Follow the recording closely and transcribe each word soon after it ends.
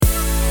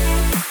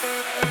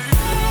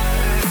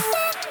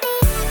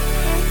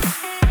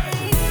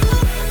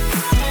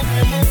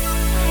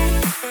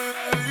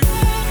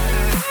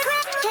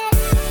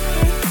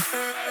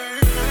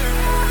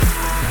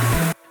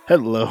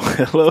Hello,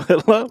 hello,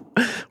 hello.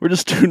 We're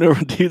just two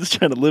normal dudes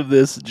trying to live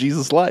this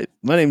Jesus life.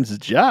 My name is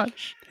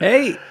Josh.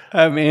 Hey,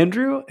 I'm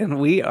Andrew, and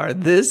we are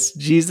This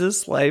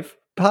Jesus Life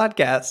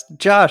podcast.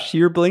 Josh,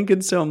 you're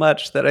blinking so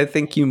much that I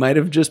think you might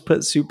have just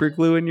put super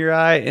glue in your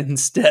eye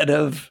instead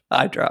of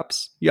eye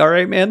drops. You all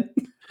right, man?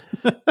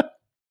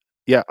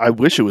 Yeah, I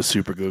wish it was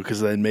super glue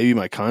because then maybe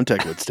my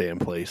contact would stay in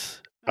place.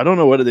 I don't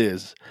know what it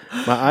is.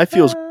 My eye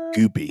feels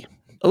goopy.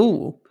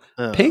 Oh,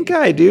 pink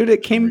eye, dude.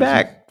 It came reason.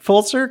 back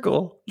full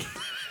circle.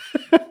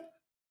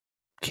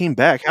 Came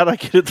back. How did I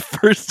get it the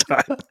first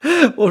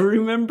time? Well,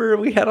 remember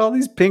we had all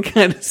these pink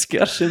eye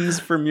discussions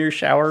from your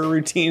shower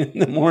routine in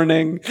the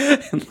morning.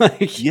 And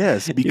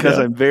yes, because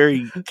I'm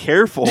very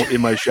careful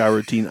in my shower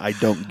routine. I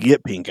don't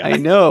get pink eye. I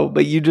know,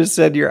 but you just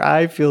said your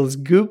eye feels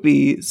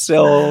goopy.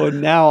 So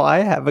now I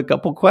have a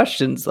couple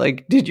questions.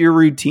 Like, did your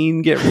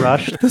routine get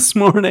rushed this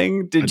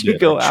morning? Did you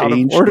go out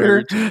of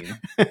order?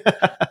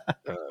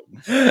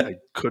 I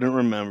couldn't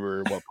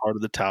remember what part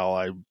of the towel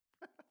I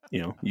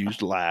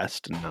used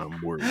last, and now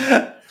I'm worried.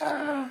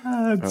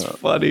 That's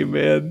funny,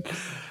 man.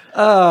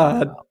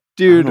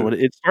 Dude.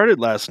 It started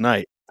last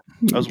night.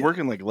 I was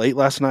working late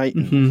last night,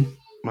 and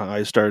my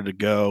eyes started to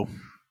go,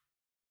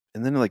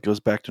 and then it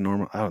goes back to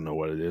normal. I don't know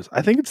what it is.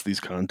 I think it's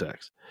these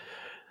contacts.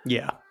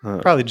 Yeah,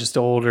 probably just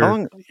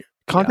older.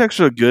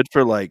 Contacts are good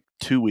for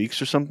 2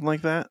 weeks or something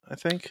like that, I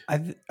think.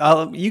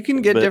 You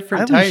can get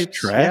different types. Lose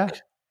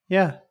track.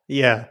 Yeah.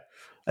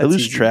 I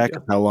lose track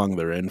of how long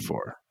they're in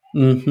for.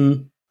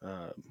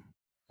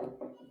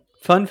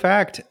 Fun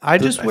fact: I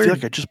feel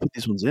like I just put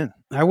these ones in.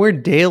 I wear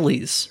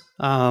dailies,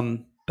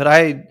 but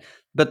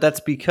that's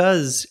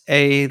because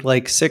a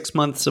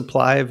 6-month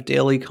supply of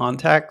daily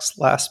contacts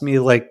lasts me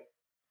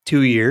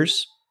 2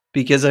 years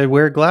because I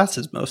wear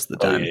glasses most of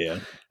the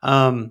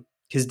time.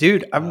 Because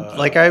dude,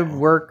 I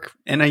work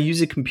and I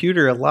use a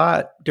computer a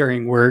lot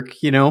during work,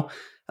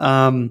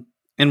 and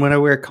when I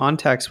wear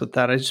contacts with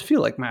that, I just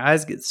feel like my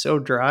eyes get so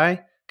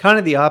dry. Kind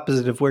of the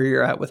opposite of where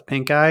you're at with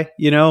pink eye,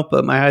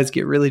 but my eyes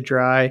get really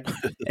dry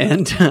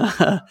and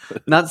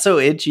not so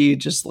itchy,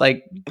 just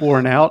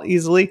worn out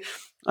easily.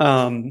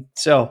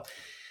 So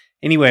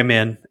anyway,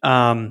 man,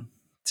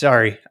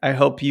 sorry. I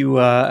hope you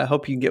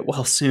get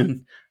well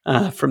soon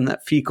from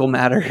that fecal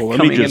matter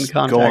coming in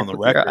contact go on the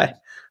with record your eye.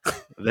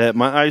 That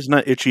my eye's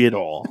not itchy at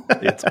all.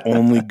 It's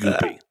only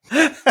goopy.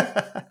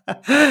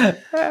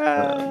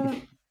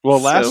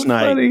 Last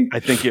night, funny.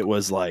 I think it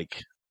was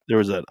there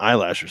was an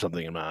eyelash or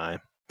something in my eye.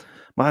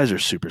 My eyes are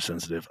super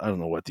sensitive. I don't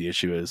know what the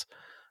issue is.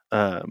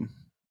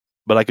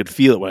 But I could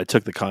feel it when I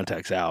took the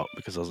contacts out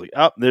because I was like,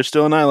 oh, there's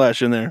still an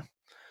eyelash in there.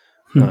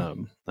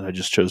 And I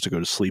just chose to go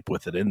to sleep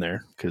with it in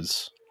there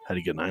because I had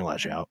to get an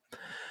eyelash out.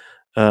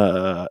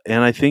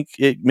 And I think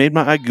it made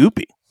my eye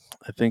goopy.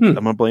 I think I'm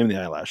going to blame the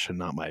eyelash and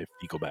not my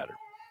fecal matter.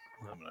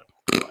 I'm going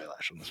to put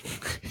eyelash on this one.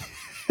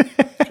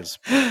 Because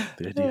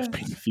the idea of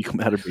fecal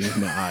matter being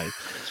in my eye,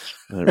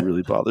 that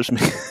really bothers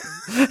me.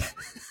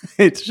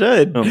 It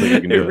should. I don't think I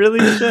can do it. Really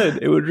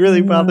should. It would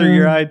really bother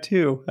your eye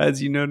too,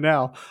 as you know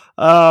now.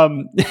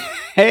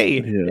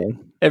 Hey,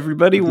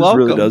 everybody, if welcome.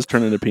 This really does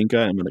turn into pink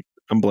eye.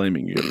 I'm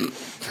blaming you.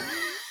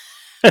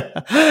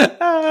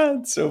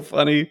 It's so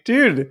funny,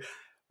 dude.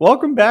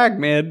 Welcome back,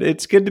 man.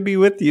 It's good to be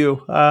with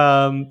you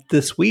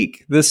this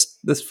week,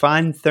 this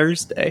fine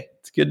Thursday.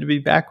 It's good to be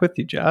back with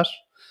you, Josh.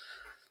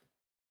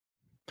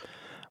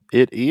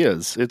 It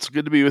is. It's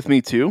good to be with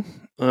me too.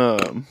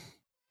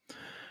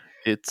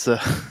 It's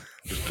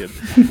just kidding.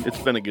 It's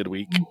been a good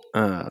week.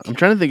 I'm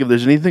trying to think if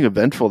there's anything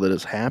eventful that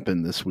has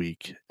happened this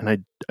week, and I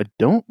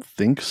don't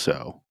think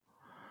so.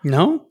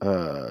 No.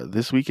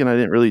 This weekend I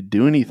didn't really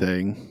do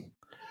anything.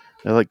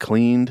 I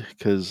cleaned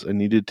because I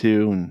needed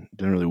to and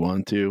didn't really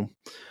want to.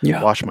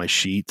 Yeah. Wash my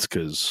sheets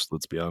because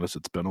let's be honest,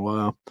 it's been a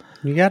while.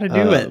 You got to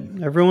do it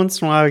every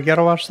once in a while. You got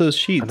to wash those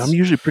sheets. And I'm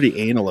usually pretty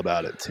anal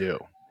about it too.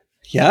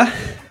 Yeah.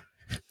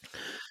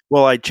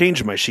 Well, I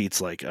changed my sheets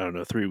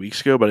 3 weeks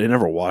ago, but I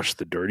never washed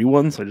the dirty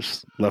ones. I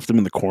just left them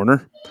in the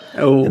corner.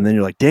 Oh. And then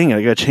you're like, dang it,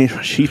 I got to change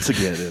my sheets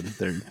again. And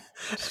they're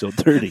still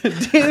dirty.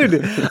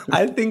 Dude,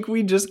 I think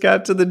we just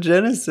got to the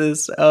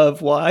genesis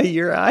of why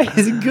your eye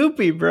is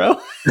goopy, bro.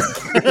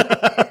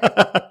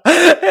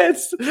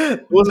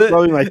 It wasn't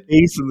probably my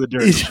face in the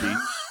dirty sheet.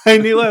 I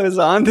knew I was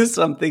onto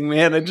something,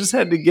 man. I just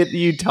had to get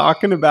you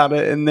talking about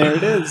it, and there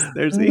it is.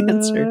 There's the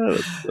answer.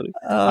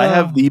 I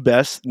have the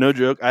best, no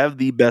joke, I have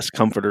the best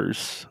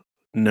comforters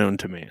known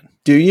to man.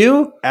 Do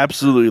you?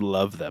 Absolutely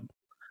love them.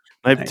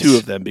 I have two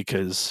of them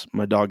because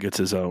my dog gets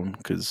his own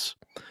because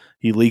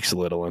he leaks a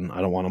little, and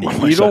I don't want him on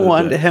my You side don't of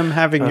want the bed. him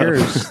having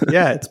yours.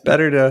 Yeah, it's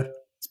better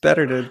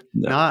to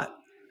not.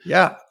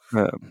 Yeah.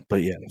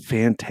 But yeah,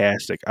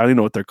 fantastic. I don't even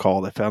know what they're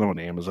called. I found them on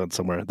Amazon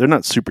somewhere. They're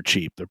not super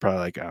cheap. They're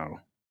probably I don't know,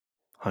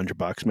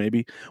 $100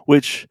 maybe,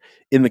 which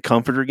in the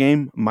comforter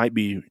game might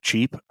be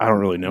cheap. I don't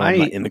really know. I'm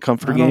not in the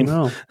comforter game.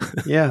 Know.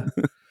 Yeah.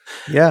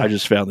 Yeah. I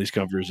just found these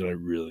comforters that are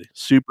really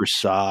super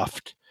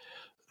soft,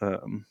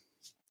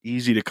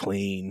 easy to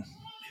clean.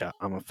 Yeah,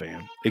 I'm a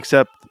fan.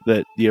 Except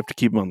that you have to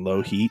keep them on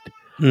low heat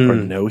or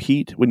no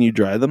heat when you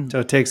dry them. So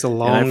it takes a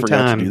long time. I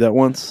forgot to do that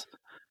once.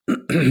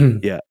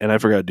 Yeah, and I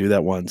forgot to do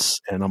that once.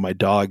 And on my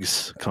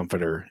dog's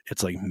comforter,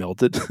 it's like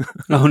melted.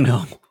 Oh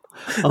no!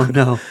 Oh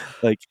no!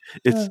 Like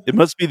it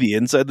must be the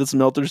inside that's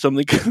melted or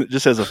something. It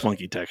just has a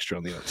funky texture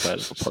on the outside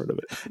of a part of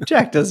it.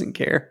 Jack doesn't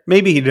care.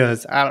 Maybe he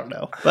does. I don't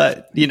know.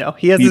 But he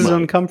has his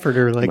own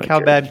comforter. Like, how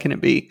bad can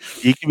it be?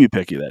 He can be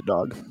picky, that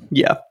dog.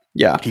 Yeah.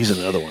 Yeah. He's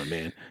another one,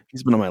 man.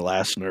 He's been on my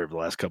last nerve the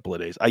last couple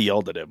of days. I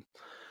yelled at him,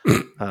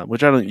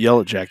 which I don't yell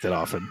at Jack that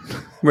often.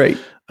 Right.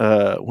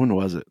 When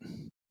was it?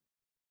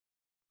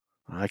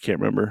 I can't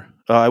remember.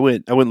 I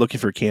went looking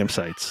for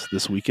campsites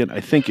this weekend. I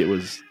think it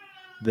was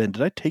then.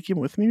 Did I take him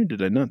with me or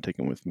did I not take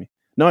him with me?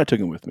 No, I took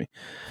him with me.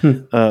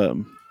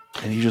 And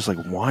he's just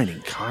like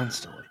whining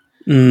constantly.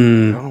 I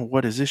don't know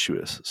what his issue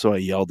is. So I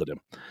yelled at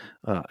him.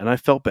 And I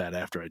felt bad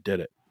after I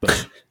did it.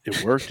 But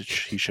it worked.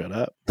 He shut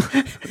up.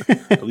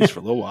 At least for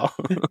a little while.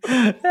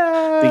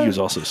 I think he was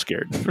also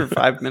scared. For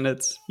 5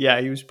 minutes. Yeah,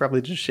 he was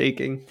probably just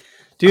shaking.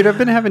 Dude, I've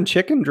been having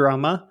chicken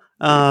drama.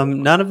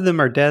 None of them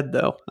are dead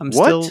though. I'm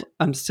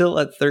still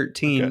at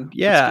 13. Okay,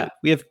 yeah,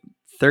 we have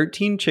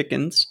 13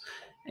 chickens,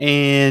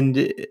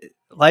 and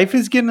life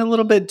is getting a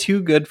little bit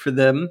too good for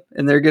them,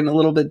 and they're getting a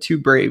little bit too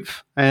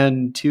brave,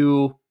 and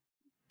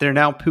they're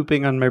now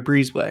pooping on my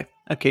breezeway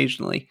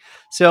occasionally.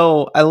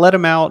 So I let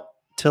them out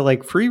to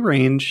like free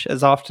range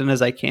as often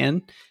as I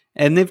can,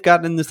 and they've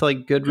gotten this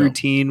like good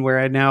routine where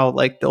I now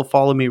like they'll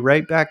follow me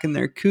right back in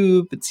their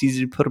coop. It's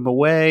easy to put them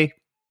away.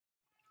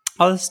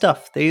 All this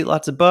stuff. They eat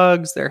lots of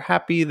bugs. They're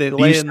happy. They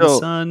lay in the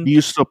sun. Do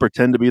you still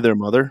pretend to be their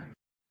mother?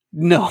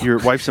 No. Your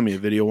wife sent me a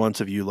video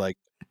once of you like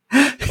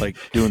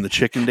doing the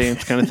chicken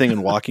dance kind of thing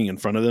and walking in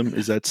front of them.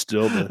 Is that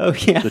still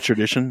the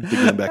tradition to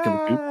get them back in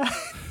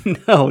the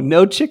coop?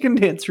 No chicken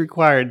dance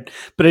required.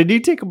 But I do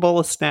take a bowl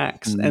of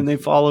snacks and they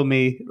follow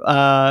me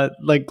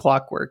like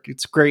clockwork.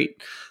 It's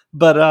great.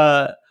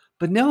 But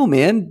no,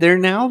 man, they're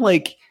now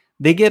like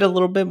they get a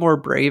little bit more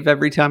brave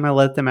every time I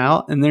let them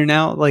out, and they're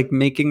now like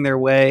making their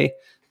way.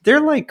 They're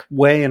like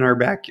way in our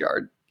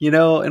backyard,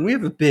 and we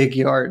have a big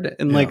yard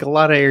and like a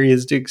lot of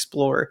areas to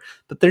explore,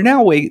 but they're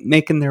now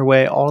making their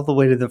way all the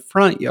way to the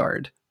front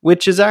yard,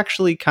 which is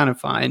actually kind of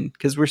fine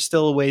because we're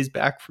still a ways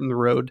back from the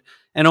road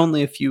and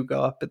only a few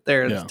go up at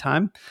there at the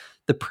time.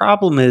 The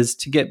problem is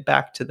to get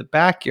back to the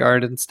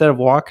backyard, instead of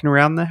walking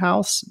around the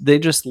house, they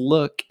just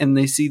look and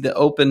they see the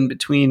open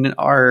between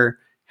our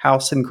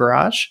house and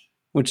garage,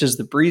 which is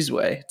the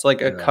breezeway. It's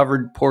like a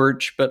covered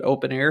porch, but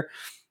open air.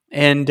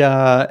 And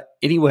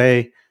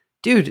anyway,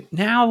 dude,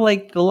 now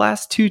like the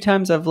last 2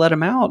 times I've let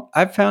them out,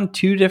 I've found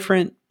 2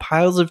 different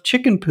piles of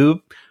chicken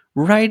poop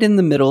right in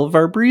the middle of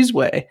our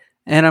breezeway.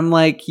 And I'm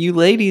like, you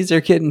ladies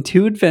are getting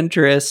too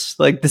adventurous.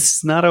 Like, this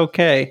is not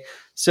okay.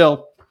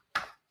 So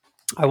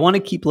I want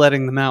to keep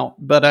letting them out.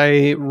 But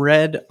I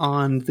read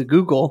on the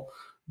Google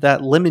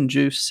that lemon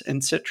juice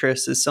and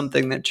citrus is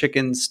something that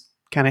chickens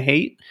kind of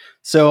hate.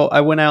 So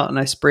I went out and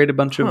I sprayed a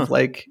bunch of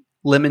like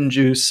lemon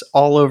juice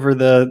all over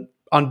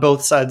on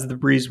both sides of the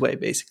breezeway,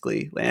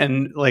 basically,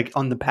 and like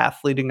on the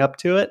path leading up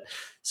to it.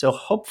 So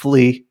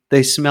hopefully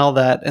they smell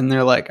that and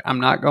they're like, I'm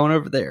not going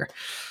over there.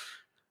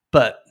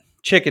 But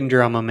chicken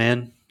drama,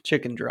 man.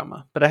 Chicken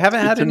drama. But I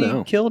haven't had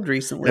any killed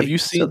recently. Have you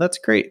seen? So that's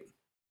great.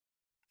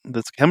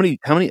 How many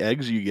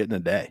eggs are you getting a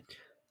day?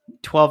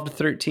 12 to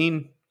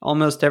 13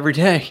 almost every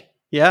day.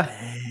 Yeah.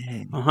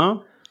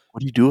 What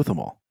do you do with them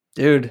all?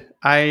 Dude,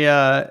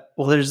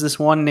 there's this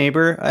one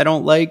neighbor I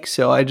don't like,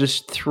 so I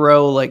just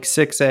throw like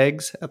 6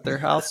 eggs at their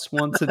house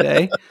once a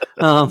day.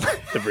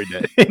 Every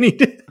day.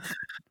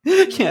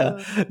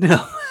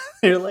 No.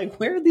 They're like,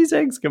 where are these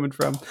eggs coming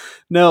from?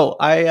 No,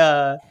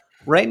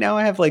 right now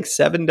I have like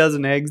 7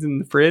 dozen eggs in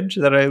the fridge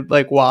that I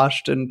like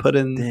washed and put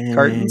in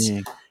cartons.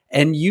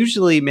 And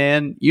usually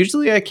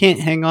I can't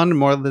hang on to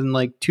more than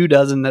like 2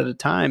 dozen at a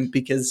time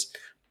because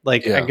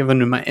like I give them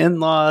to my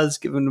in-laws,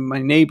 give them to my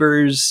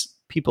neighbors,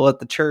 people at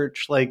the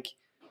church. Like,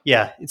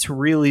 it's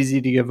real easy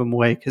to give them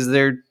away because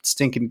they're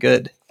stinking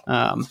good.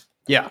 Man,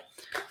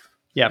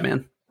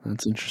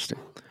 that's interesting.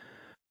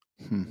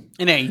 And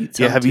I eat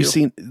some have you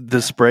seen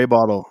the spray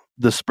bottle,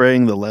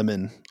 spraying the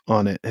lemon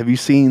on it? Have you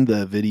seen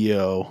the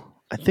video?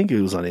 I think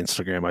it was on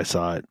Instagram. I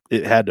saw it.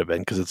 It had to have been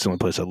because it's the only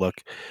place I look.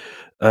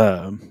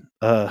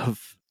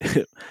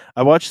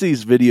 I watch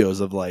these videos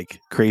of like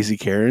crazy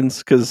Karens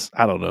because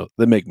I don't know,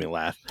 they make me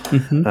laugh.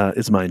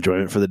 It's my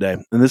enjoyment for the day.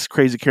 And this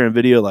crazy Karen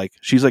video, like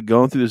she's like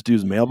going through this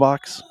dude's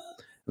mailbox,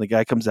 and the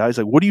guy comes out. He's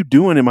like, "What are you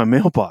doing in my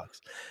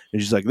mailbox?"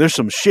 And she's like, "There's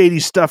some shady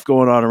stuff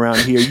going on around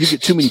here. You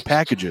get too many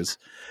packages."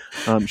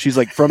 He's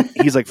like, from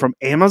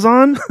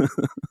Amazon.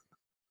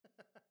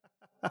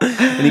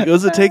 And he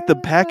goes to take the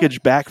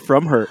package back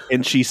from her,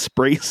 and she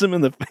sprays him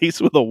in the face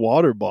with a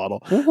water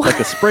bottle, like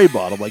a spray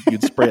bottle, like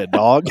you'd spray a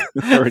dog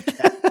or a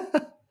cat.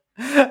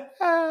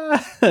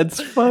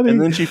 That's funny.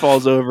 And then she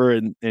falls over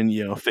and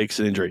fakes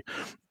an injury.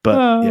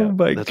 But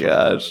my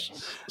gosh,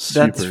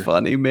 that's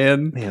funny,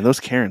 man. Man, those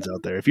Karens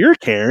out there. If you're a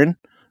Karen,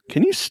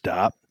 can you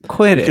stop?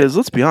 Quit it. Because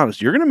let's be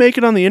honest, you're going to make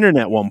it on the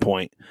internet at one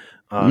point.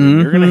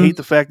 You're going to hate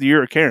the fact that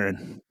you're a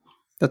Karen.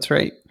 That's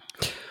right.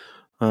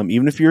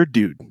 Even if you're a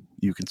dude.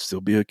 you can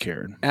still be a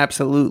Karen.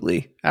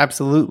 Absolutely.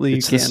 Absolutely,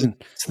 you can.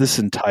 It's this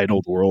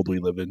entitled world we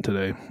live in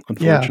today,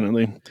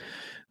 unfortunately.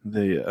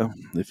 Yeah.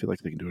 They feel like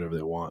they can do whatever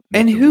they want.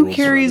 And who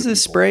carries a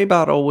spray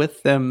bottle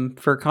with them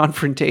for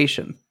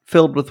confrontation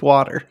filled with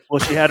water? Well,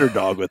 she had her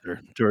dog with her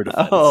to her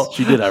defense.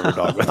 She did have her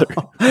dog with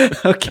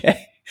her.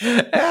 Okay.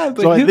 Yeah,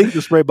 so I think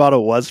the spray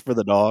bottle was for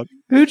the dog.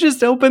 Who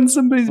just opened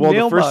somebody's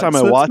mailbox? The first time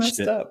I watched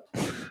it,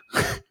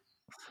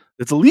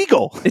 it's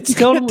illegal. It's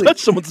totally touch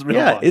someone's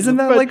mailbox. Yeah, isn't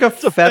that like a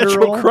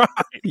federal crime?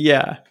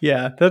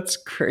 Yeah, that's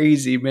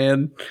crazy,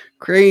 man.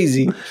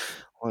 Crazy.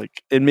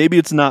 And maybe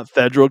it's not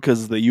federal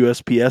because the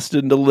USPS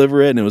didn't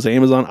deliver it and it was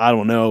Amazon. I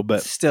don't know,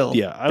 but still,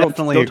 yeah, don't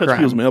touch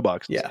people's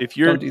mailboxes. Yeah,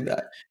 don't do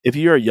that. If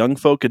you're a young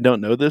folk and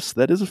don't know this,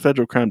 that is a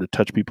federal crime to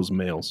touch people's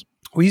mails.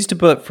 We used to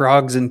put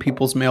frogs in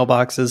people's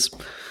mailboxes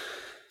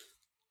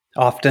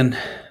often.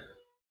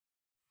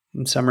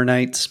 On summer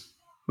nights,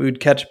 we would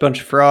catch a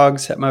bunch of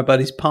frogs at my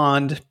buddy's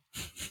pond,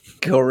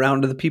 go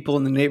around to the people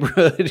in the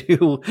neighborhood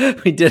who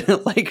we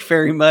didn't like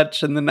very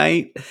much in the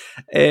night,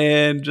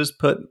 and just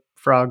put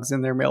frogs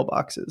in their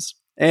mailboxes.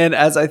 And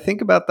as I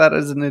think about that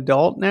as an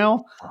adult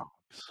now,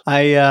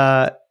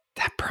 they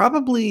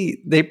probably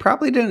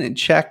didn't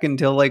check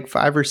until like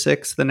 5 or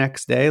 6 the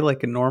next day,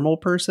 like a normal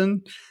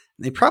person.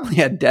 They probably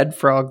had dead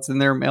frogs in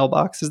their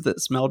mailboxes that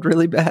smelled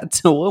really bad.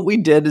 So what we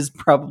did is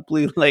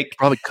probably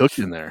cooked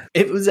in there.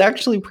 It was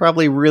actually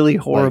probably really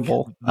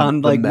horrible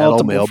on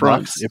multiple mailbox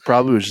fronts. It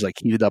probably was just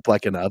heated up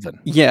like an oven.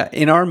 Yeah,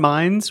 in our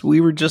minds,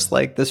 we were just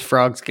like, this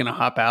frog's gonna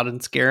hop out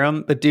and scare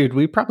them. But dude,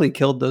 we probably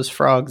killed those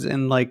frogs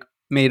and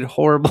made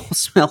horrible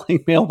smelling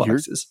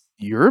mailboxes.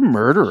 You're a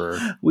murderer.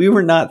 We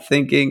were not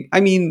thinking. I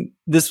mean,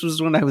 this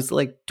was when I was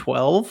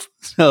 12,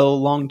 so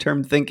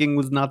long-term thinking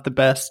was not the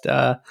best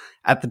at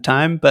the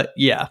time. But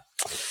yeah.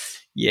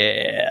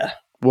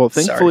 Well,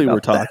 thankfully, we're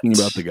talking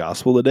about the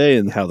gospel today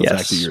and how the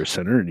fact that you're a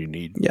sinner and you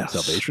need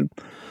salvation.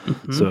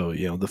 Mm-hmm. So,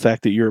 the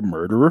fact that you're a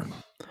murderer,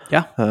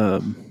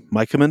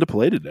 might come into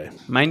play today.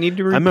 Might need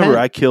to repent. I remember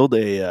I killed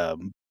a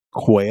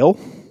quail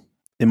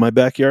in my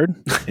backyard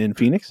in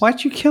Phoenix.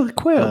 Why'd you kill a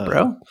quail,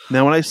 bro?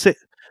 Now, when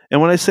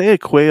I say a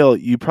quail,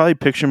 you probably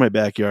picture my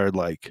backyard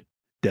like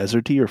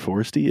deserty or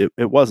foresty.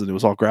 It wasn't. It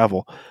was all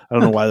gravel. I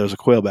don't know why there was a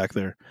quail back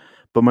there.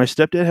 But my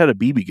stepdad had a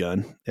BB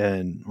gun.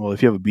 And, well,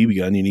 if you have a BB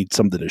gun, you need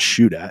something to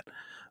shoot at.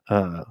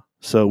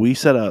 So we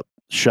set up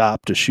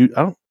shop to shoot.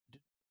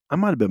 I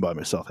might have been by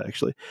myself,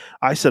 actually.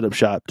 I set up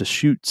shop to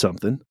shoot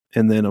something.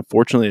 And then,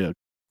 unfortunately, a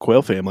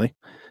quail family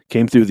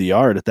came through the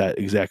yard at that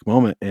exact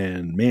moment.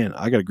 And, man,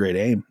 I got a great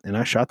aim. And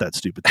I shot that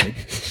stupid thing.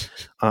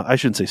 I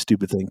shouldn't say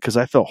stupid thing because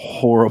I felt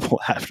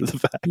horrible after the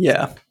fact.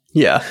 Yeah.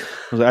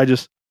 I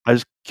just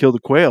killed a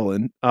quail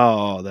and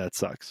that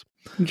sucks.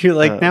 You're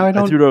like, now I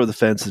don't. I threw it over the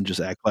fence and just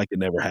act like it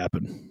never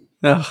happened.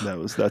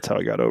 Oh. That's how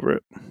I got over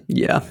it.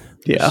 Yeah.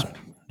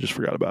 Just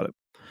forgot about it.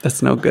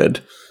 That's no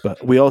good.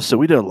 But we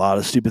did a lot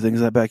of stupid things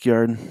in that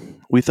backyard.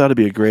 We thought it'd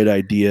be a great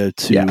idea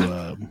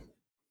to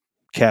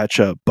catch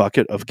a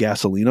bucket of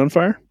gasoline on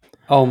fire.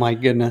 Oh my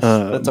goodness,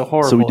 that's a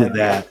horrible. So we did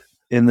that,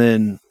 and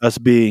then us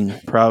being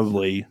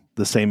probably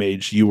the same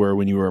age you were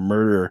when you were a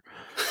murderer,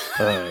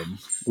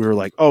 we were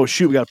like, "Oh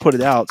shoot, we got to put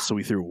it out." So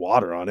we threw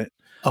water on it.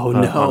 Oh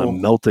no! On a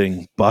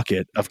melting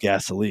bucket of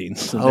gasoline.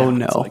 So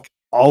it's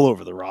all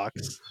over the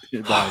rocks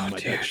behind my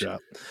deck shop.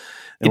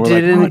 And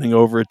we're running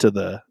over to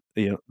the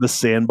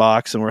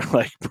sandbox, and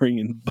we're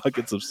bringing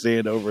buckets of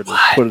sand over to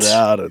put it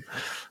out. And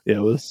it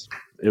was.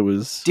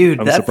 Dude,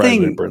 that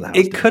thing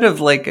it could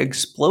have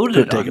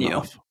exploded on you.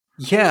 Off.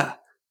 Yeah,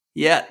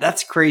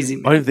 that's crazy,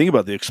 man. I didn't think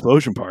about the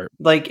explosion part.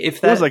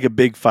 If that was a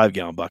big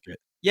 5-gallon bucket.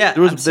 Yeah,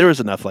 there was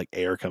enough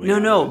air coming.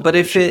 No, but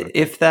if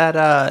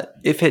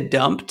it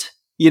dumped,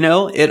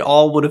 it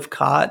all would have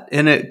caught,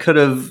 and it could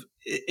have,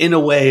 in a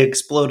way,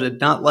 exploded.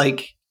 Not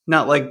like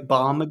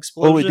bomb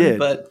explosion. Oh, it did.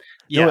 But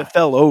it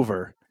fell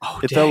over.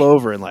 Oh, it fell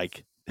over, and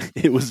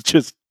it was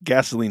just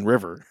gasoline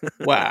river.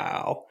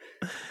 Wow.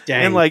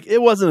 Dang. And it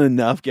wasn't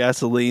enough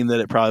gasoline that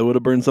it probably would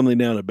have burned something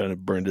down. It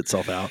burned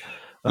itself out.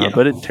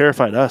 But it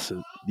terrified us at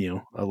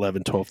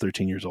 11, 12,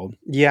 13 years old.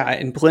 Yeah,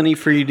 and plenty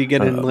for you to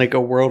get in a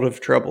world of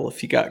trouble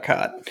if you got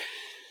caught.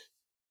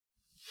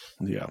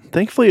 Yeah.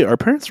 Thankfully, our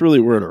parents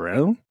really weren't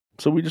around,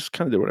 so we just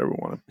kind of did whatever we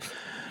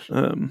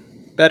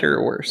wanted. Better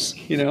or worse,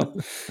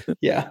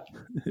 Yeah.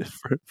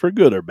 For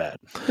good or bad.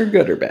 For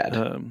good or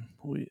bad.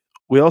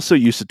 We also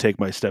used to take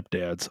my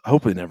stepdad's. I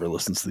hope he never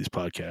listens to these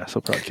podcasts.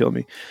 He'll probably kill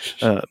me.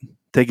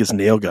 Take his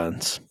nail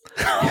guns.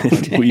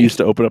 We used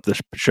to open up the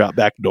shop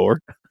back door.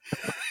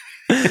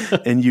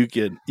 And you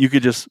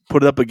could just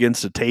put it up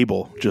against a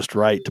table just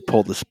right to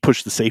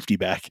push the safety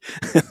back,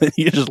 and then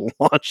you just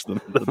launch them.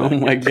 Oh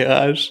my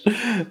gosh,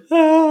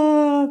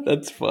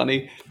 that's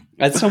funny.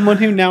 As someone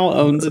who now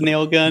owns a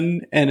nail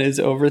gun and is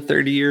over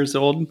 30 years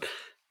old,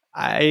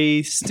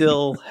 I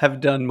still have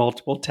done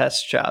multiple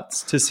test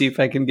shots to see if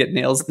I can get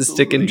nails to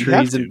stick in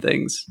trees and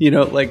things.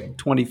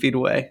 20 feet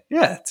away.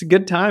 Yeah, it's a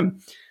good time,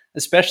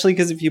 especially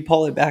because if you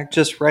pull it back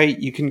just right,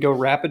 you can go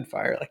rapid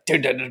fire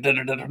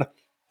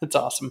It's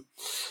awesome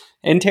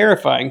and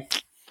terrifying.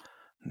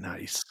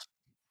 Nice.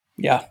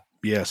 Yeah.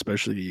 Yeah,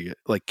 especially you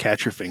like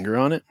catch your finger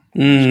on it.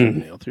 Mm. Just got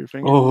a nail through your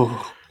finger.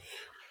 Oh.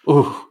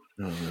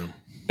 I don't know.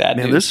 Bad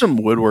Man, news. there's some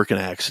woodworking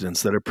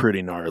accidents that are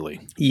pretty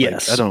gnarly.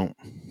 Yes. Like, I don't.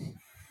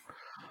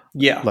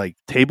 Yeah. Like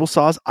table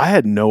saws. I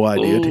had no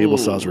idea table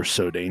saws were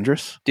so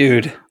dangerous.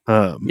 Dude.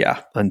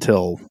 Yeah.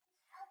 Until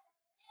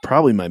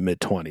probably my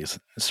mid-20s,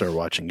 I started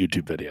watching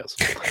YouTube videos.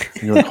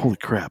 And you're like, holy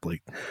crap,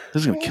 like,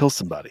 this is going to kill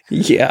somebody.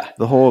 Yeah.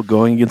 The whole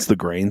going against the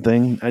grain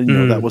thing, I didn't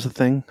know that was a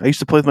thing. I used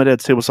to play with my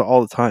dad's table saw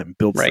all the time,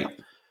 build stuff.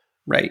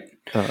 Right.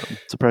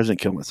 Surprised I didn't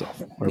kill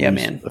myself. Or yeah,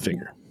 lose man. A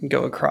finger.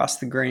 Go across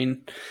the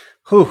grain.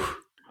 Whew.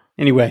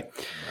 Anyway.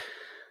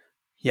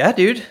 Yeah,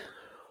 dude.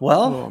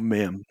 Well. Oh,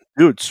 man.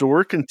 Dude, so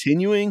we're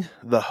continuing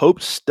the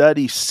Hope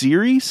Study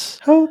series.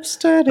 Hope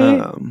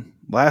Study.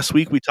 Last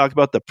week we talked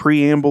about the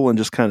preamble and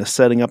just kind of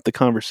setting up the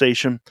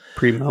conversation.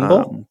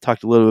 Preamble?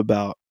 Talked a little bit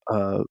about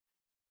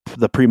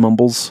the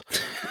pre-mumbles.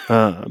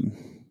 I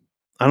don't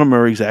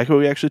remember exactly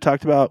what we actually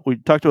talked about. We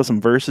talked about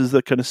some verses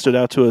that kind of stood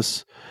out to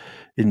us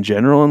in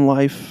general in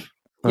life.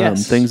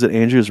 Yes. Things that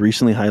Andrew has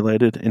recently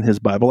highlighted in his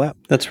Bible app.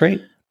 That's right.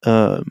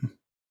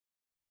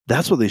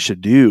 That's what they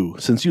should do.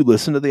 Since you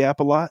listen to the app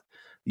a lot,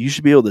 you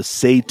should be able to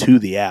say to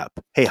the app,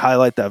 hey,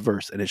 highlight that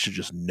verse, and it should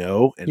just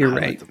know and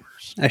highlight the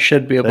verse. I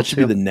should be able to. That should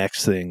be the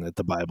next thing that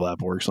the Bible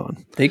app works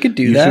on. They could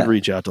do that. You should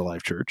reach out to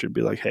Life Church and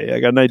be like, hey,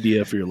 I got an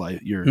idea for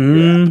your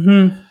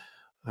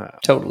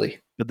app. Totally.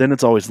 But then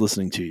it's always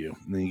listening to you.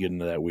 And then you get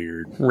into that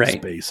weird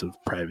space of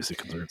privacy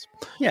concerns.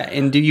 Yeah,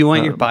 and do you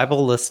want your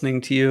Bible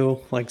listening to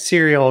you? Like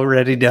Siri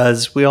already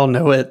does. We all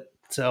know it.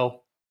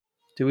 So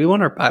do we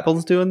want our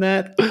Bibles doing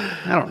that?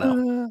 I don't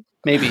know.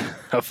 Maybe.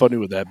 How funny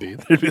would that be?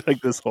 There'd be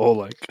like this whole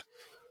like,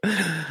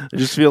 I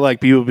just feel like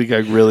people would be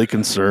like really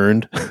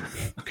concerned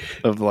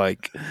of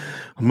like,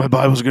 my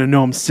Bible's going to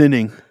know I'm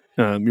sinning.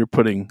 You're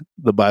putting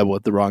the Bible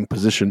at the wrong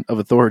position of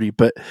authority.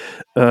 But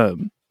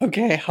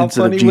okay, how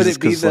funny would it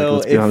be though?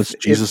 Let's be honest,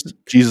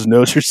 Jesus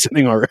knows you're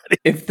sinning already.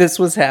 If this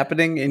was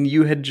happening and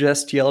you had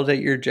just yelled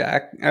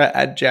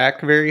at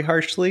Jack very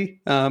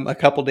harshly a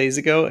couple days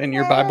ago, and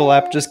your Bible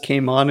app just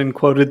came on and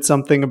quoted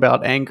something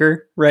about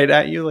anger right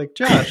at you, like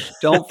Josh,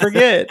 don't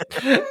forget.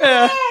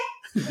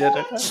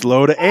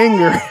 Slow to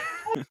anger.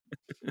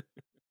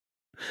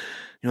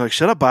 You're like,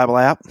 shut up, Bible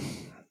app.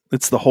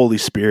 It's the Holy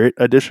Spirit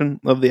edition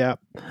of the app.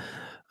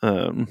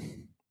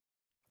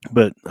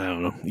 But I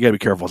don't know. You got to be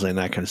careful saying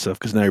that kind of stuff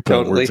because now you're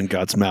putting words in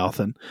God's mouth,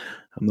 and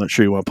I'm not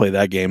sure you want to play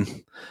that game.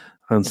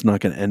 It's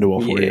not going to end well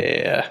for you.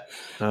 Yeah.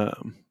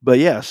 But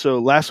yeah, so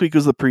last week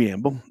was the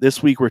preamble.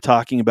 This week we're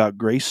talking about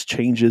grace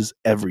changes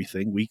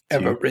everything. Week 2.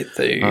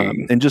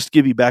 Everything. And just to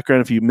give you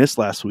background, if you missed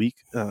last week,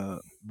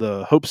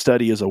 the Hope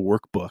Study is a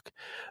workbook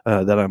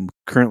that I'm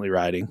currently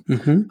writing.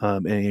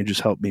 And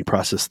Andrew's helped me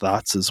process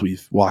thoughts as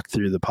we've walked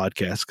through the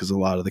podcast because a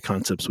lot of the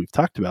concepts we've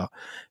talked about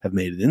have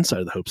made it inside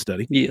of the Hope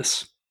Study.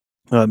 Yes.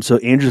 So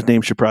Andrew's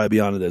name should probably be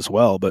on it as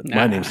well, but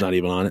my name's not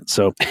even on it.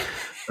 So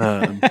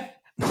it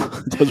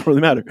doesn't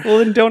really matter. Well,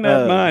 then don't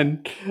add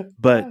mine.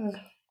 But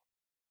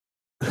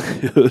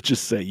it'll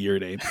just say your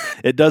name.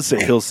 It does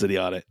say Hill City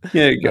on it.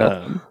 There you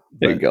go.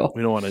 There you go.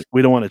 We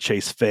don't want to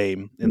chase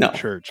fame in the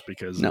church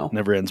because it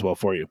never ends well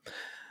for you.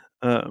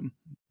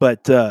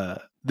 But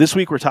this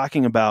week we're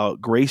talking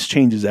about grace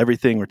changes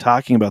everything. We're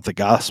talking about the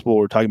gospel.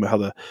 We're talking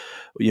about how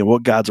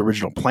what God's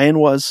original plan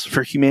was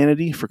for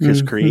humanity, for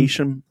His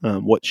creation,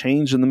 what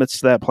changed in the midst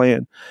of that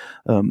plan,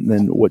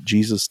 then what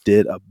Jesus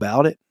did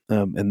about it.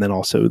 And then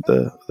also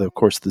of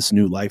course, this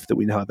new life that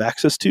we now have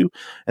access to,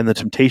 and the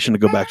temptation to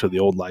go back to the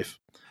old life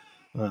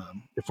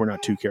if we're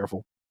not too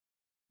careful.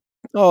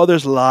 Oh,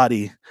 there's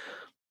Lottie.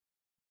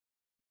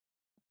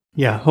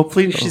 Yeah,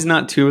 hopefully she's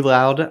not too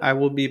loud. I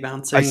will be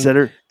bouncing. I said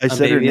her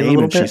name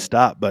and she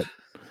stopped, but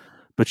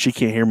she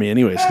can't hear me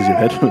anyways because you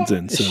have headphones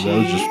in. So that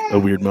was just a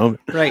weird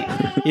moment. Right.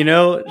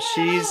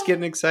 She's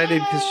getting excited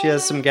because she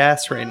has some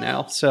gas right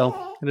now.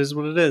 So it is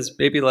what it is.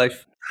 Baby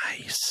life.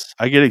 Nice.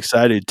 I get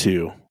excited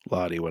too,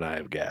 Lottie, when I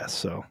have gas.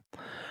 So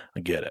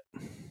I get it.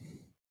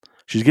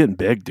 She's getting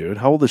big, dude.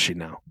 How old is she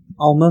now?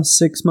 Almost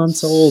 6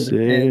 months old.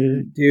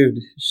 And, dude,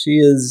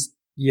 she's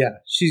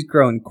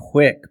growing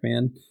quick,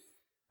 man.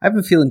 I have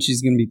a feeling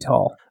she's going to be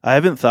tall. I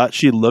haven't thought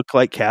she looked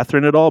like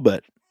Catherine at all,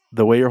 but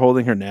the way you're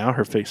holding her now,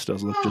 her face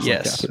does look just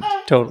like Catherine.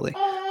 Yes, totally.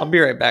 I'll be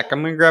right back.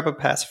 I'm going to grab a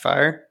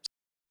pacifier.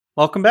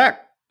 Welcome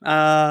back.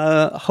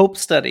 Hope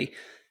Study.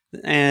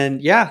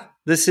 And yeah,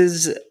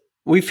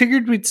 we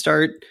figured we'd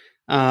start,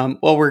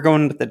 we're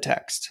going with the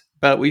text,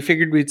 but we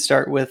figured we'd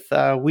start with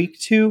week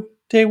 2,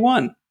 day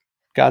 1,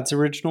 God's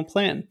original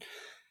plan.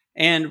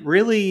 And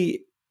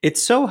really,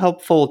 it's so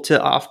helpful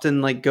to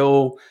often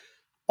go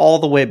all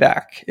the way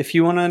back. If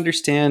you want to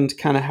understand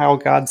kind of how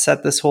God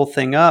set this whole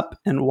thing up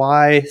and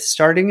why,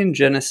 starting in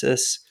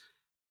Genesis,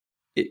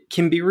 it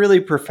can be really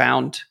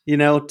profound,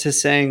 to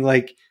saying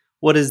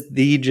what is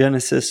the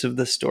genesis of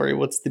the story?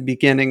 What's the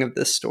beginning of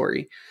this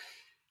story?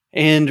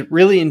 And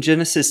really in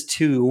Genesis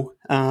 2,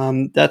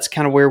 that's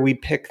kind of where we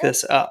pick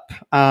this up.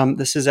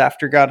 This is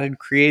after God had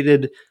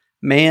created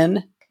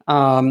man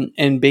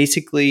and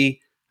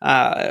basically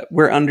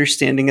we're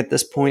understanding at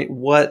this point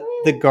what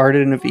the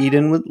Garden of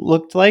Eden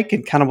looked like,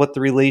 and kind of what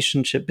the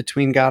relationship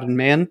between God and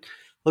man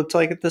looked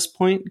like at this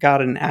point,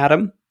 God and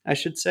Adam, I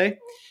should say.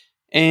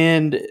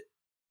 And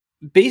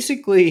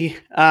basically,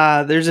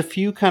 there's a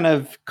few kind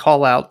of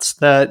call outs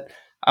that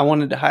I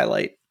wanted to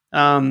highlight.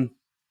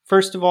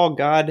 First of all,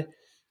 God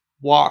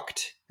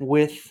walked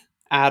with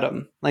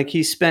Adam. Like,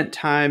 he spent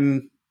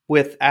time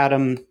with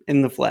Adam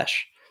in the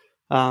flesh.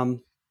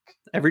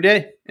 Every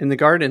day in the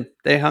garden,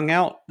 they hung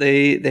out.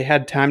 They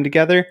had time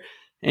together,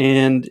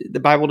 and the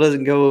Bible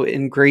doesn't go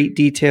in great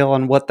detail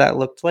on what that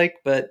looked like,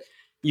 but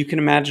you can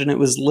imagine it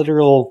was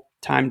literal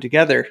time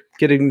together,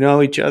 getting to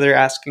know each other,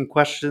 asking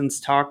questions,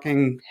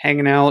 talking,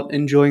 hanging out,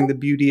 enjoying the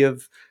beauty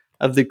of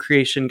the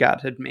creation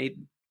God had made.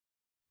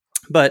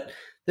 But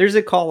there's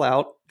a call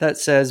out that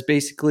says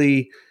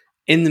basically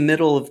in the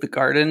middle of the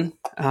garden,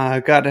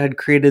 God had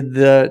created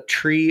the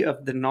tree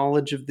of the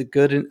knowledge of the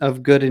good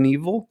and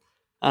evil.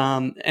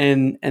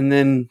 And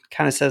then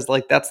kind of says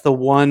like that's the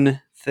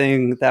one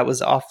thing that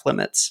was off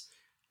limits.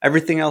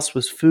 Everything else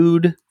was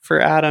food for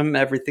Adam.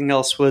 Everything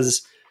else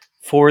was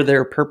for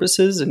their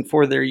purposes and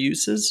for their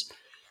uses.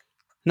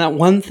 And that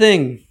one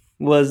thing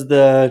was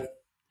the,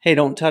 hey,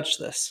 don't touch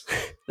this,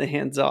 the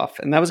hands off.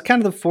 And that was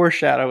kind of the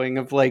foreshadowing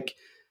of like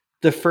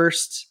the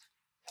first,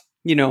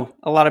 a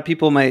lot of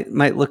people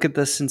might look at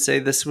this and say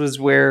this was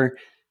where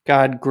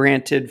God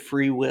granted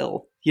free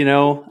will,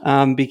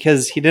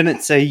 because he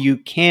didn't say you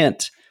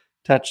can't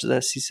touch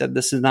this. He said,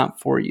 this is not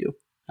for you.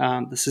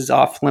 This is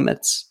off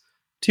limits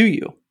to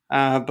you.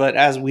 But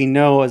as we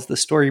know, as the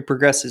story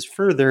progresses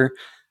further,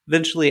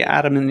 eventually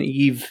Adam and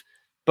Eve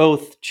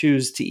both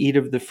choose to eat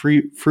of the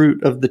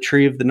fruit of the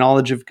tree of the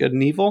knowledge of good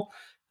and evil.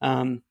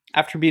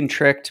 After being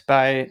tricked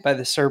by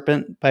the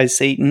serpent, by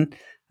Satan,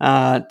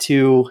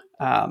 to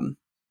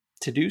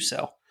do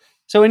so.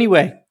 So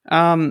anyway,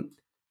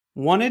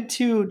 wanted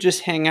to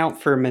just hang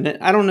out for a minute.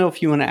 I don't know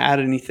if you want to add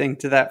anything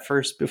to that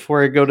first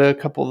before I go to a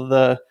couple of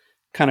the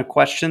kind of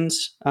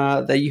questions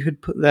that you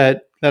had put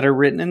that are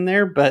written in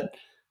there. But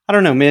I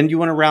don't know, man. Do you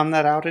want to round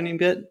that out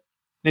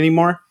any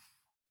more?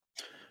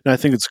 No, I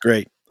think it's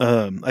great.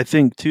 I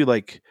think too,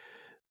 like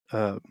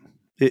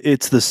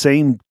it's the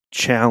same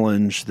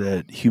challenge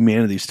that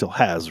humanity still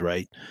has,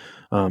 right?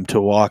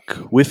 To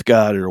walk with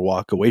God or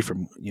walk away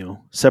from,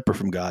 separate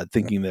from God,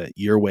 thinking that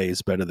your way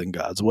is better than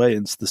God's way.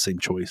 And it's the same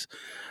choice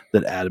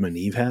that Adam and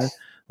Eve had.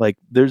 Like,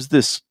 there's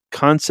this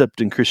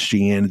concept in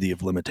Christianity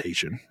of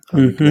limitation,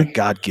 that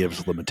God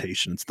gives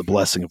limitation. It's the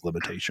blessing of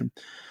limitation.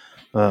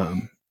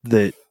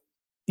 That,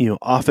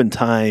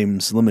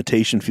 oftentimes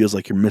limitation feels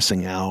like you're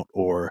missing out,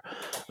 or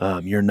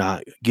you're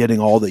not getting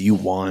all that you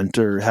want,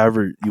 or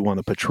however you want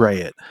to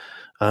portray it.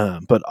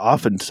 But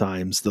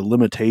oftentimes the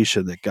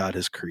limitation that God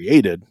has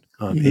created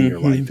in your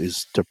life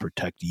is to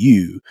protect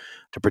you,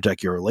 to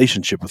protect your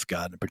relationship with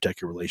God, and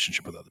protect your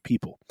relationship with other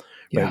people.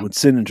 Yeah. Right? When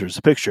sin enters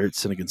the picture,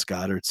 it's sin against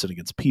God or it's sin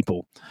against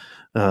people.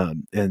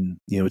 And,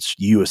 it's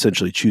you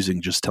essentially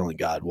choosing, just telling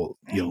God, well,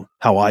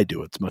 how I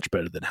do it's much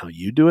better than how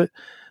you do it.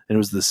 And it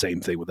was the same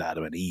thing with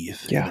Adam and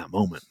Eve in that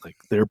moment. Like,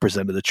 they're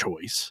presented a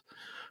choice,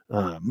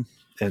 and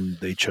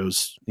they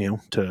chose,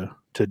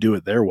 to do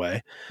it their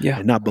way,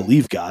 and not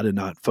believe God, and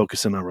not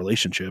focus in on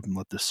relationship, and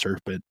let the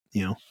serpent,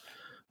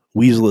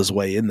 weasel his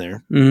way in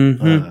there,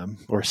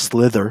 or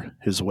slither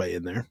his way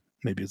in there.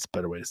 Maybe it's a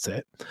better way to say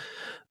it.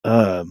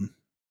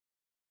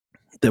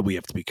 That we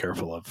have to be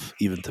careful of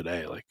even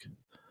today. Like,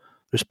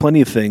 there's plenty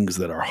of things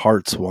that our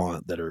hearts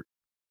want that are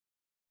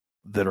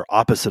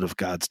opposite of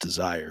God's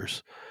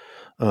desires.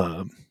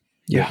 That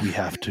we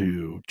have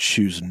to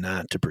choose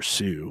not to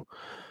pursue.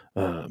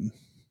 And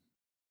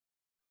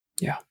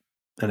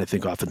I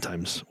think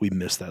oftentimes we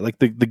miss that. Like,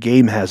 the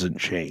game hasn't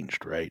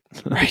changed, right?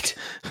 Right.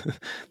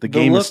 The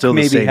game is still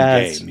the same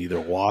game.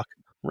 Either walk.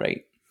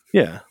 Right.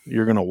 Yeah.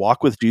 You're going to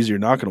walk with Jesus. You're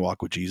not going to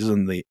walk with Jesus.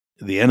 And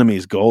the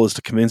enemy's goal is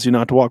to convince you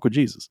not to walk with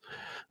Jesus.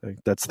 Like,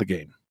 that's the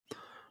game.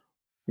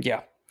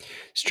 Yeah.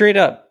 Straight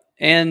up.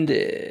 And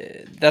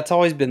that's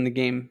always been the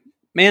game.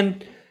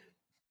 Man,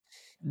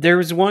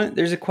 there's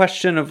a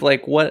question of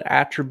like, what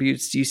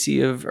attributes do you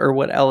see of, or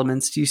what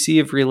elements do you see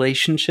of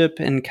relationship,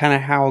 and kind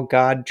of how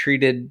God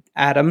treated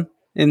Adam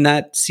in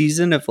that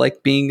season of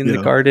like being in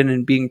the garden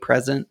and being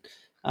present.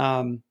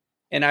 And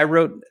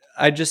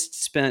I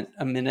just spent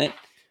a minute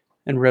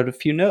and wrote a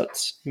few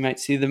notes. You might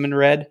see them in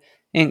red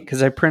ink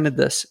because I printed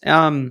this.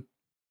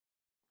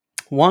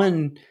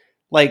 One,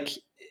 like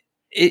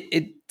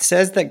it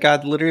says that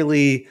God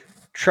literally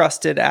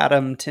trusted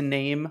Adam to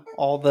name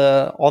all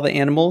the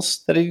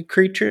animals that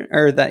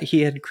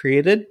he had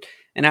created,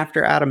 and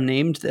after Adam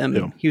named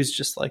them, he was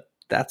just like,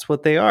 "That's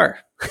what they are."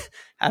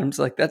 Adam's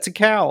like, "That's a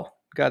cow."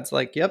 God's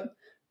like, "Yep,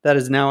 that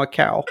is now a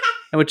cow,"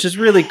 and which is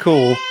really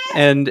cool,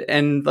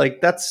 and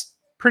like that's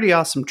pretty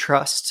awesome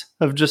trust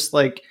of just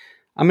like,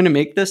 I'm going to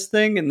make this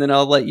thing, and then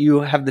I'll let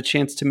you have the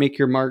chance to make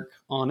your mark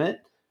on it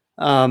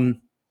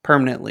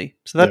permanently.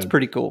 So that's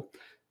pretty cool.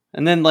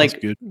 And then like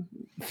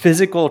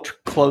physical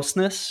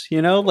closeness,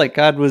 like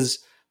God was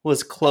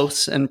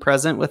close and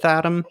present with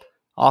Adam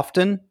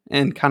often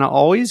and kind of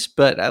always,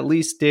 but at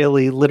least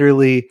daily,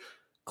 literally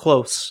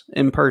close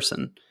in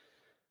person.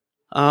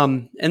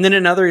 And then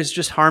another is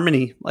just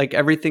harmony. Like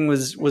everything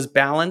was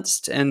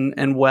balanced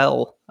and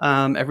well.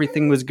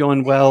 Everything was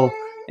going well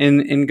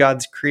in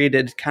God's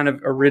created kind of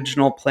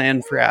original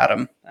plan for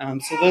Adam.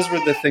 So those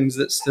were the things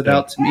that stood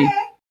out to me.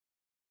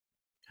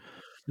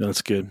 No,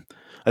 that's good.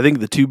 I think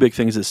the two big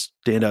things that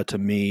stand out to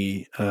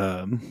me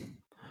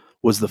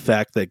was the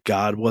fact that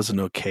God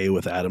wasn't okay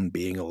with Adam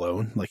being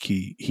alone. Like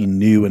he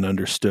knew and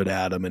understood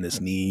Adam and his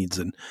needs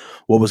and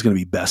what was going to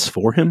be best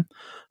for him.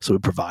 So he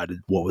provided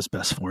what was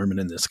best for him. And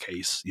in this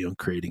case,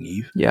 creating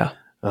Eve. Yeah.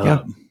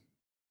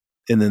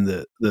 And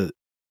then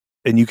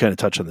and you kind of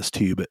touched on this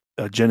too, but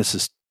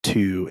Genesis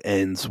 2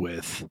 ends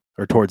with,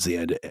 or towards the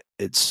end,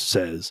 it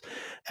says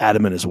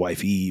Adam and his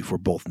wife Eve were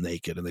both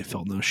naked and they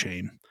felt no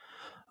shame.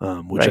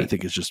 Which I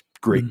think is just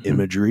great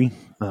imagery.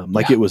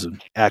 It was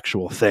an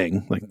actual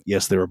thing. Like,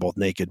 yes, they were both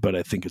naked, but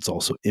I think it's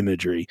also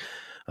imagery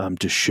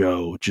to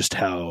show just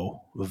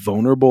how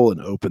vulnerable and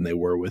open they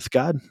were with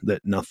God,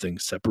 that nothing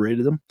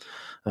separated them.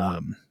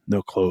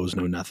 No clothes,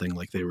 no nothing.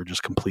 Like they were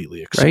just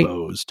completely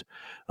exposed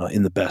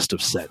in the best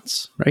of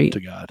sense to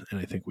God. And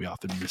I think we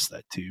often miss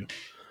that too.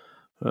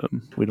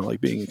 We don't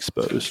like being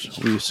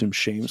exposed. We assume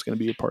shame is going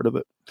to be a part of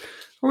it.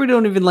 Or we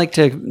don't even like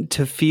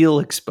to feel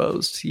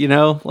exposed,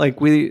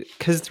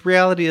 because the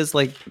reality is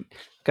like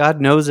God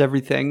knows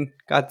everything.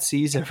 God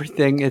sees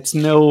everything.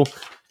 The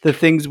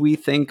things we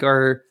think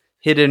are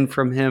hidden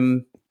from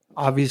him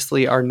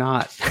obviously are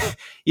not,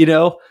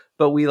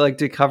 but we like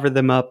to cover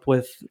them up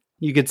with,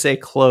 you could say,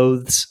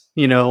 clothes,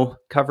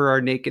 cover our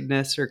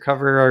nakedness or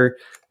cover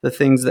the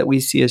things that we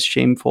see as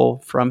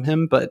shameful from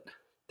him. But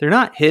they're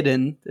not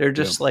hidden. They're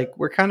just like,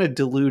 we're kind of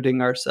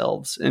deluding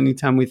ourselves.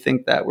 Anytime we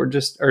think that,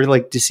 or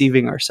like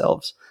deceiving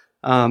ourselves.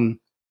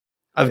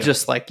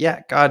 Just like,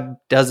 God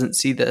doesn't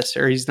see this,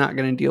 or he's not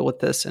going to deal with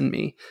this in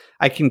me.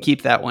 I can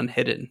keep that one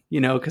hidden,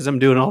 because I'm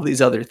doing all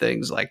these other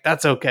things. Like,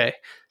 that's okay.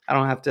 I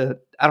don't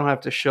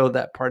have to show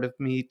that part of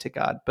me to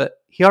God, but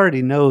he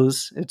already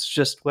knows. It's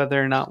just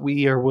whether or not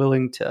we are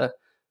willing to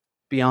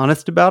be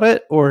honest about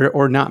it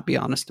or not be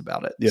honest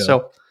about it. Yeah.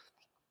 So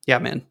yeah,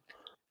 man.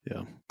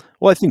 Yeah.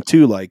 Well, I think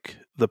too, like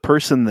the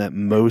person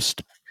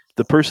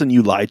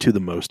you lie to the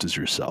most is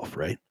yourself,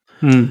 right?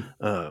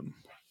 Like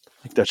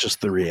that's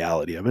just the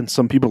reality of it. And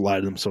some people lie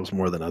to themselves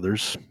more than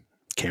others.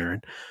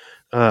 Karen.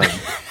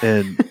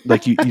 And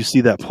like you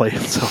see that play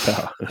itself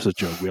out. That's a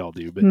joke. We all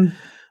do,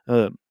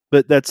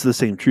 but that's the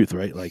same truth,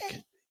 right? Like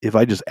if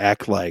I just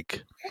act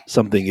like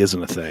something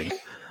isn't a thing,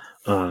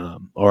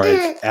 or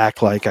I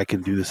act like I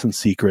can do this in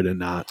secret and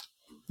not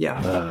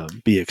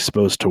be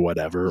exposed to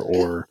whatever,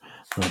 or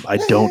I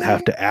don't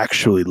have to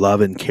actually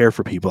love and care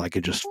for people. I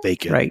can just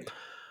fake it. Right.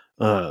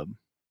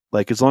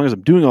 Like as long as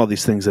I'm doing all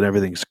these things and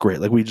everything's great,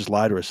 like we just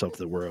lie to ourselves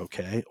that we're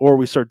okay, or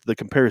we start the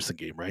comparison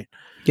game, right?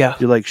 Yeah.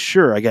 You're like,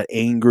 sure, I got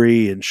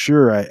angry, and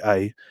sure,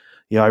 I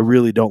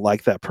really don't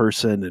like that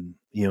person, and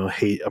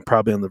hate. I'm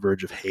probably on the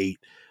verge of hate,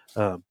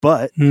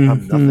 but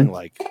I'm nothing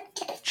like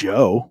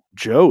Joe.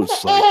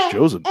 Joe's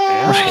an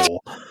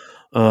asshole.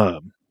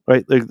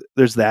 Right?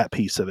 There's that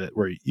piece of it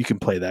where you can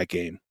play that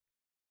game,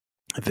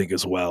 I think,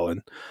 as well,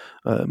 and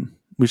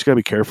we just gotta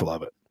be careful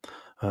of it.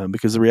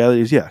 Because the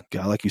reality is,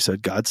 God, like you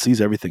said, God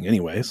sees everything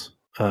anyways.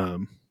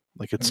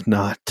 Like it's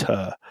not,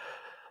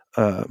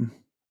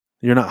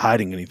 you're not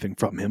hiding anything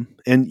from him,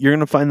 and you're going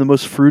to find the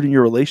most fruit in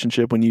your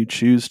relationship when you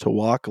choose to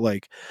walk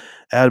like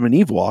Adam and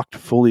Eve walked,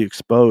 fully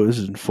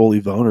exposed and fully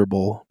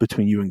vulnerable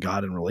between you and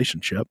God in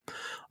relationship.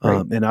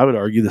 And I would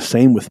argue the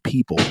same with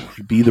people.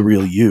 Be the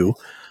real you,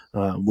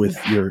 with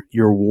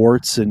your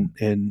warts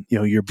and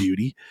your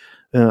beauty.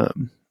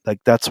 Like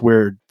that's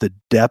where the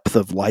depth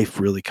of life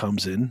really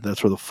comes in.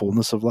 That's where the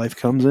fullness of life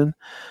comes in.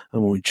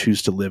 And when we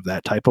choose to live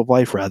that type of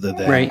life rather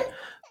than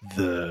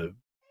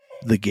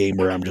the game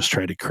where I'm just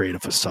trying to create a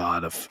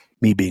facade of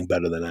me being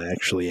better than I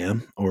actually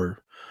am,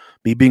 or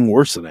me being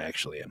worse than I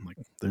actually am. Like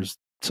there's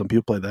some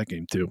people play that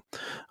game too.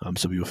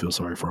 Some people feel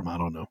sorry for them. I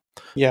don't know.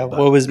 Yeah. But,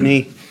 what was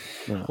me?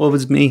 What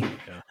was me?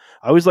 Yeah.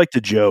 I always like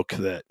to joke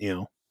that,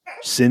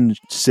 sin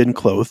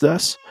clothed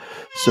us,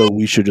 so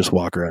we should just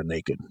walk around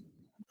naked.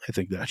 I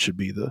think that should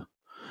be the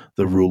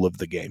rule of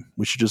the game.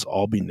 We should just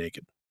all be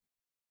naked.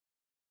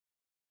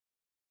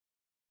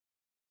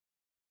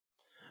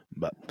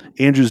 But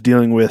Andrew's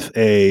dealing with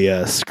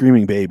a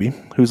screaming baby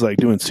who's like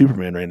doing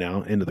Superman right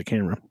now into the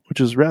camera, which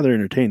is rather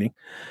entertaining.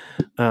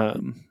 But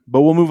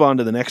we'll move on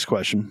to the next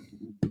question.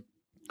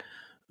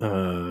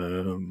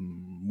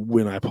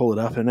 When I pull it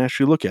up and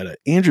actually look at it,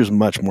 Andrew's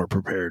much more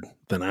prepared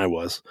than I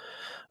was.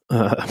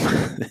 So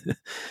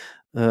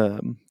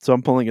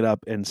I'm pulling it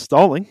up and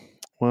stalling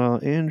while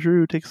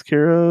Andrew takes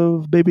care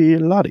of baby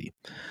Lottie.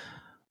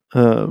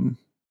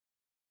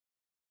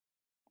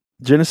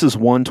 Genesis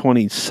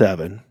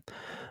 1:27.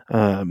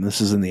 This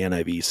is in the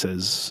NIV,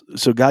 says,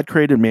 so God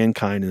created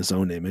mankind in his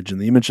own image. In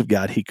the image of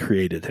God, he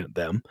created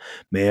them.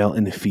 Male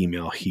and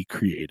female, he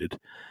created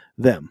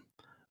them.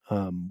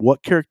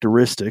 What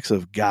characteristics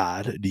of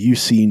God do you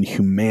see in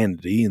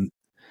humanity? And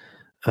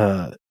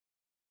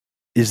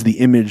is the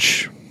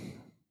image.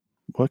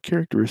 What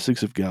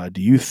characteristics of God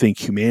do you think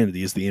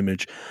humanity is the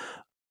image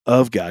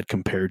of God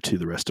compared to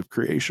the rest of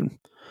creation?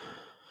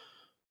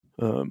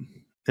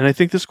 And I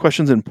think this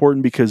question is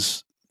important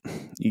because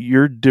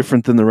you're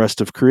different than the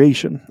rest of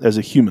creation as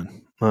a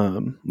human.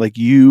 Like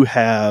you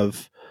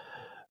have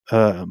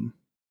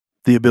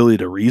the ability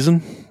to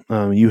reason.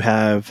 You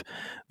have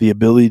the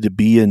ability to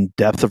be in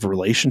depth of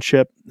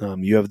relationship.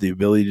 You have the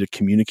ability to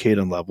communicate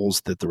on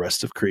levels that the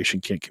rest of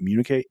creation can't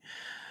communicate.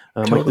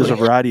 Totally. Like there's a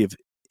variety of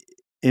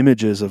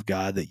images of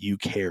God that you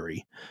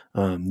carry.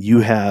 You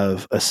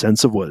have a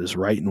sense of what is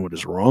right and what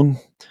is wrong.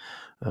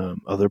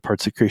 Other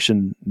parts of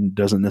creation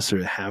doesn't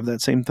necessarily have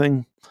that same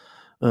thing.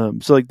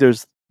 So like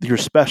you're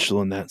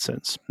special in that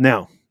sense.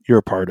 Now you're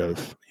a part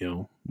of,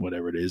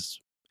 whatever it is,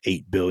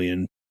 8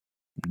 billion,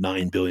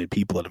 9 billion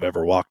people that have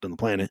ever walked on the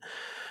planet.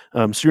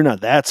 So you're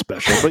not that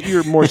special, but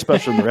you're more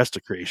special than the rest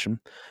of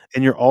creation.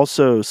 And you're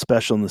also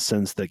special in the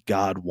sense that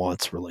God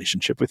wants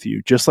relationship with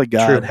you, just like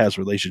God has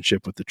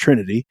relationship with the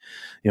Trinity,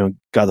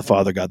 God the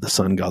Father, God the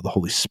Son, God the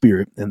Holy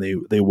Spirit, and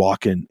they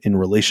walk in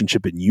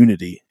relationship and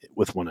unity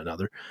with one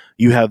another.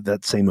 You have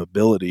that same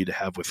ability to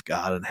have with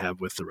God and have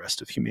with the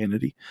rest of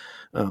humanity.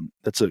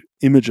 That's an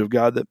image of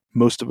God that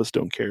most of us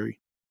don't carry.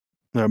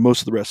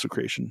 Most of the rest of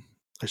creation,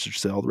 I should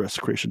say all the rest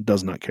of creation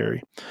does not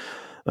carry.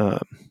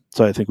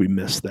 So I think we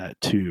miss that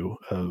too,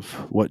 of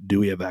what do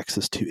we have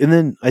access to? And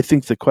then I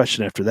think the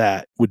question after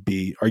that would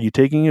be, are you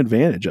taking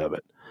advantage of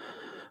it?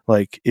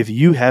 Like if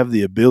you have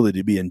the ability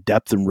to be in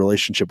depth in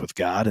relationship with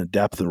God and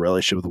depth in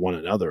relationship with one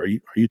another, are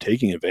you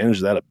taking advantage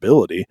of that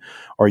ability?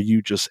 Or are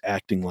you just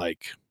acting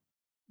like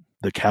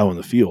the cow in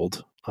the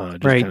field,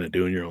 just kind of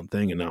doing your own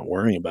thing and not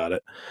worrying about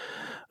it?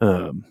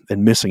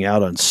 And missing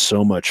out on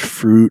so much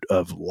fruit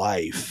of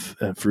life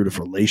and fruit of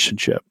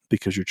relationship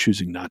because you're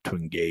choosing not to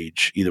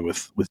engage either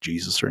with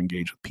Jesus or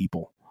engage with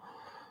people.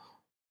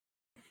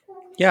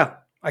 Yeah,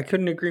 I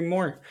couldn't agree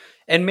more.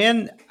 And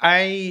man,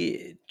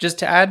 I just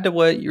to add to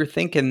what you're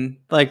thinking,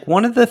 like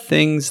one of the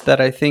things that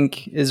I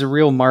think is a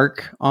real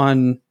mark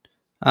on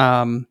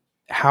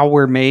how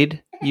we're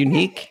made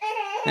unique.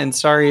 And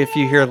sorry if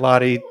you hear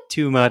Lottie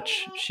too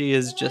much. She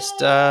is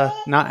just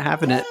not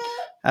having it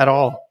at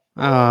all.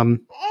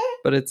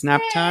 But it's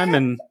nap time,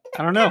 and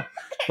I don't know.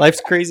 Life's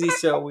crazy,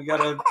 so we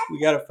gotta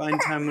find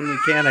time when we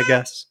can, I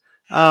guess.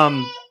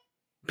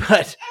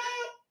 But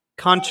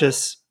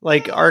conscious,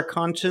 like our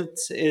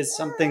conscience is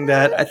something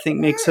that I think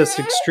makes us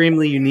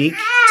extremely unique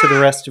to the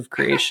rest of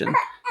creation.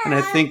 And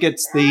I think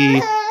it's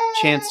the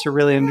chance to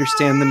really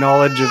understand the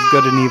knowledge of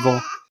good and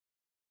evil.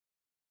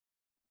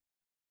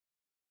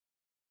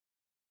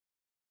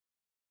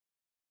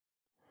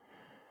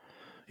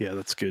 Yeah,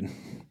 that's good.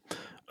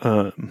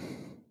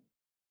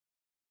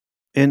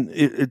 And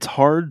it's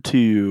hard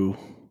to...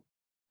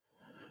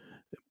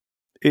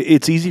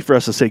 It's easy for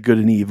us to say good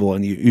and evil,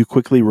 and you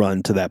quickly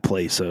run to that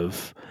place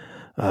of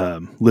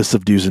lists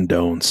of do's and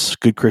don'ts.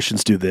 Good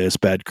Christians do this,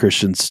 bad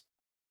Christians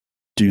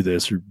do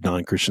this, or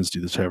non-Christians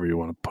do this, however you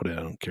want to put it.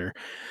 I don't care.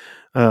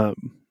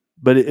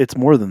 But it's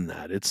more than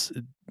that. It's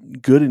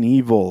good and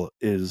evil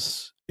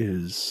is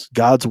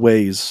God's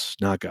ways,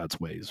 not God's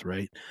ways,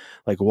 right?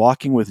 Like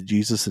walking with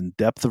Jesus in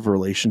depth of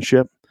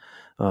relationship,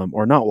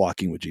 or not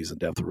walking with Jesus in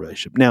depth of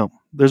relationship. Now,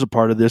 there's a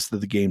part of this that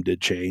the game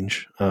did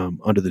change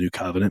under the new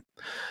covenant.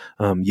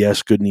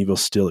 Yes, good and evil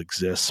still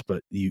exists,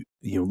 but you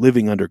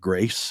living under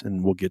grace,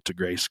 and we'll get to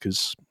grace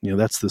because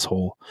that's this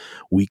whole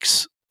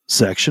week's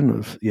section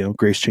of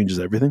grace changes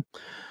everything.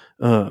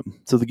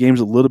 So the game's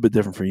a little bit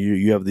different for you.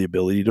 You have the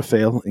ability to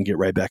fail and get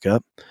right back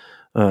up.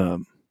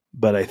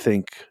 But I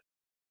think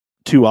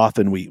too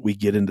often we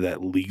get into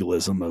that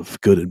legalism of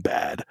good and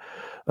bad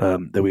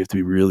that we have to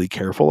be really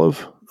careful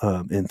of,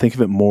 and think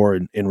of it more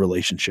in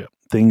relationship.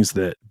 Things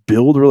that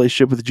build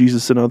relationship with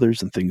Jesus and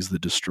others, and things that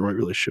destroy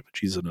relationship with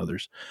Jesus and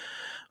others,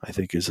 I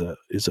think is a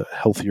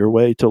healthier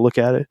way to look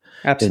at it.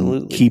 Absolutely.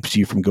 And keeps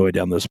you from going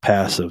down those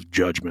paths of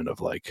judgment of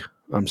like,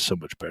 I'm so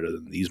much better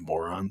than these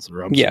morons,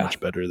 or I'm so much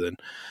better than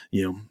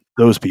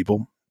those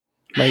people.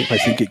 I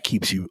think it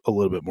keeps you a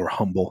little bit more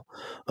humble.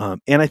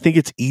 And I think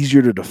it's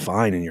easier to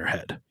define in your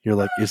head. You're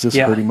like, is this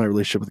hurting my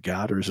relationship with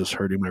God, or is this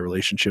hurting my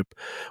relationship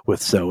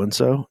with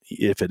so-and-so?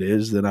 If it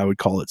is, then I would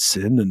call it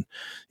sin, and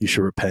you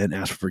should repent,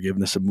 ask for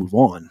forgiveness, and move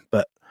on.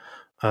 But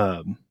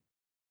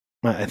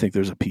I think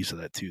there's a piece of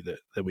that too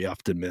that we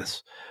often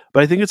miss.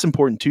 But I think it's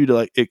important too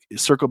to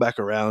circle back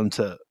around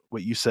to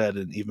what you said,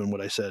 and even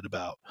what I said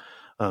about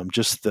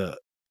just the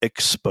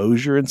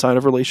exposure inside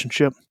of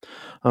relationship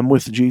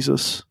with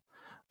Jesus.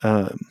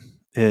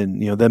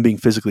 And them being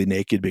physically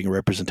naked being a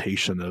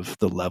representation of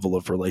the level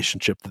of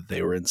relationship that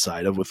they were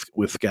inside of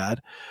with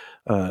God.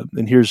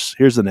 And here's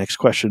the next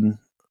question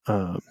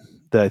that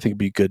I think would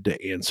be good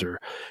to answer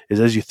is,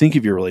 as you think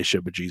of your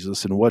relationship with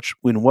Jesus, in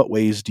what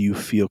ways do you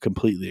feel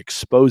completely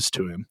exposed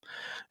to him,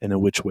 and in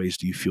which ways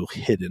do you feel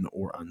hidden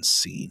or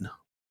unseen?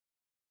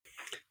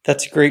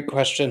 That's a great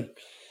question.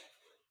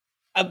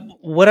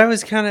 What I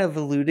was kind of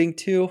alluding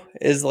to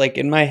is, like,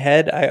 in my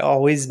head, I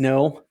always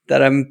know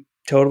that I'm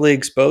totally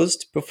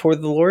exposed before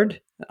the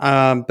Lord.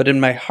 But in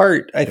my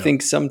heart, I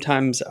think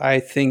sometimes I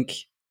think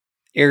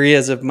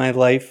areas of my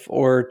life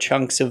or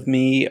chunks of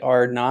me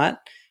are not.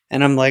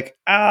 And I'm like,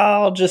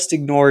 I'll just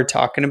ignore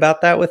talking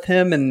about that with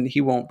him and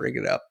he won't bring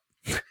it up.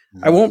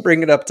 I won't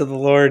bring it up to the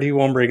Lord. He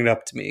won't bring it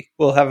up to me.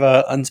 We'll have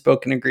an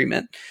unspoken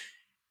agreement.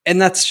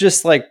 And that's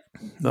just like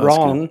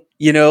wrong,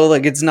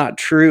 like it's not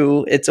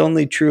true. It's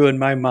only true in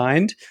my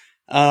mind.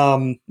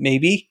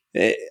 Maybe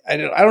I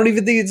don't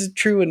even think it's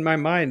true in my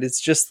mind. It's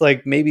just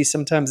like, maybe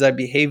sometimes I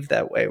behave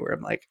that way where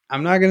I'm like,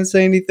 I'm not going to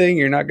say anything.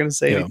 You're not going to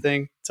say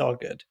anything. It's all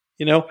good,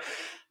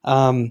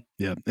 And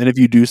if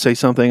you do say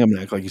something, I'm going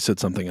to act like you said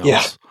something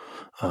else.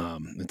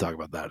 And talk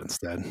about that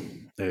instead.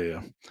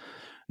 Yeah.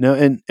 No.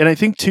 And I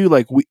think too,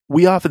 like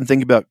we often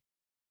think about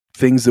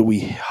things that we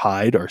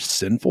hide are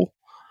sinful.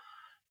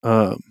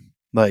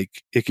 Like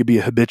it could be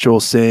a habitual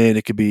sin.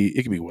 It could be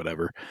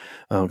whatever,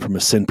 from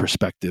a sin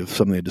perspective,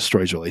 something that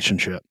destroys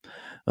relationship.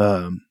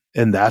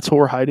 And that's what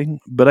we're hiding.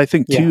 But I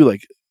think too,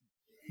 like,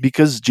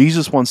 because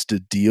Jesus wants to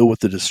deal with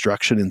the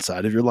destruction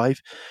inside of your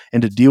life,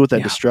 and to deal with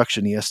that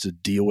destruction, he has to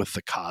deal with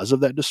the cause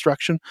of that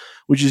destruction,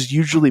 which is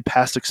usually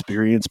past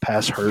experience,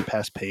 past hurt,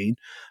 past pain,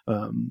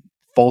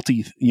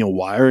 faulty,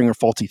 wiring or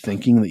faulty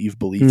thinking that you've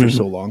believed for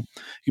so long.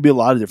 It could be a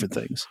lot of different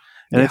things.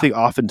 And I think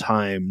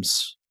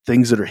oftentimes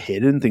things that are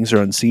hidden, things that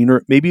are unseen,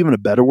 or maybe even a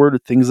better word,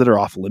 things that are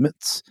off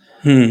limits,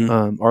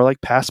 are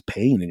like past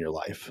pain in your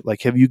life.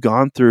 Like, have you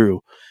gone through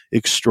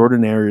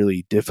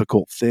extraordinarily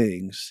difficult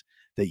things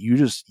that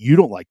you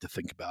don't like to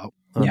think about?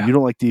 You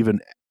don't like to even,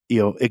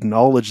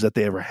 acknowledge that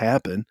they ever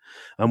happen.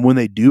 When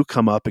they do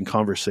come up in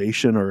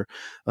conversation, or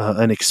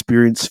an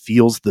experience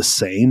feels the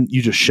same,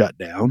 you just shut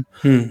down,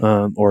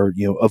 or,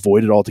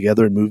 avoid it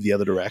altogether and move the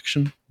other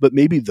direction. But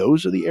maybe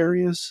those are the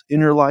areas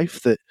in your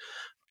life that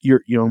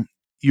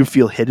you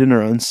feel hidden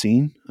or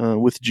unseen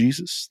with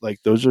Jesus. Like,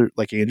 those are,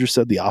 like Andrew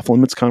said, the off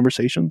limits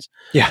conversations.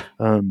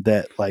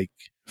 That, like,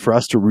 for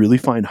us to really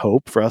find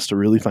hope, for us to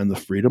really find the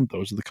freedom,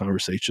 those are the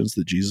conversations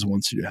that Jesus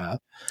wants you to have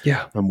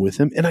with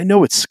him. And I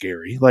know it's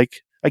scary.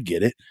 Like, I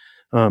get it.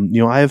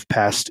 I have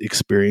past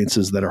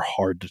experiences that are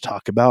hard to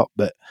talk about,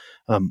 but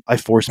I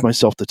force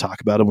myself to talk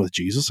about them with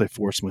Jesus. I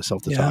force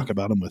myself to talk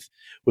about them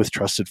with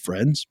trusted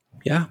friends.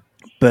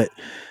 But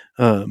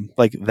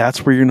like,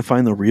 that's where you're going to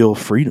find the real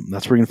freedom.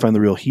 That's where you're going to find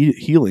the real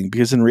healing,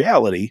 because in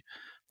reality,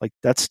 like,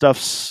 that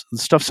stuff's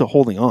still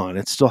holding on.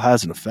 It still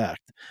has an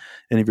effect.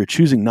 And if you're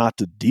choosing not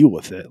to deal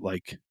with it,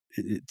 like,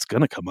 it's going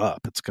to come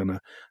up. It's going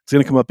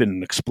to come up in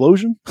an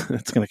explosion.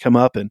 It's going to come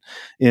up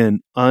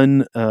in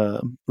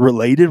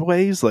unrelated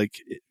ways. Like,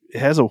 it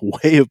has a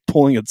way of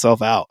pulling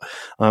itself out,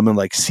 and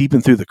like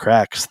seeping through the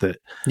cracks that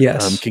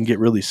can get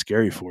really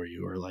scary for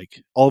you. Or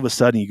like, all of a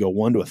sudden you go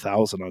 1 to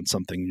 1,000 on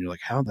something, and you're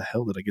like, how the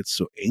hell did I get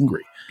so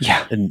angry?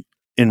 And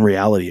in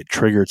reality, it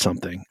triggered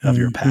something of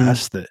your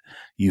past that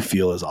you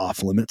feel is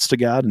off limits to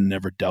God and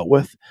never dealt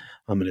with.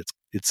 And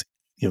it's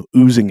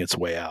oozing its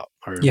way out,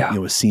 or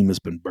a seam has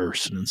been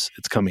burst and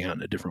it's coming out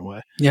in a different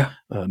way.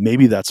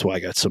 Maybe that's why I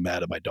got so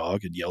mad at my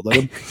dog and yelled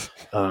at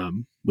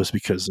him, was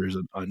because there's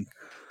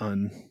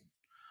an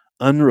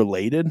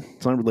unrelated.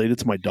 It's not related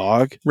to my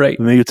dog, right?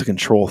 But maybe it's a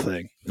control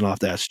thing, and I'll have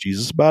to ask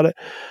Jesus about it,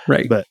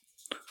 right? But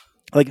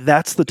like,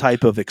 that's the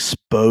type of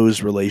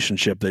exposed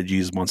relationship that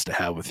Jesus wants to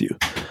have with you.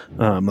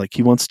 Like,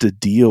 he wants to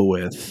deal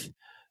with.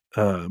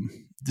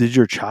 Did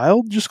your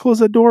child just close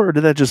that door, or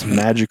did that just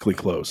magically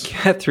close?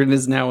 Catherine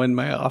is now in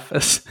my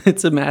office.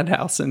 It's a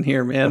madhouse in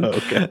here, man. Oh,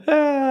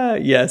 okay.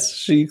 Yes,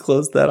 she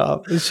closed that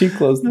off. She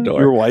closed the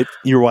door.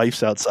 Your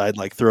wife's outside,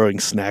 like,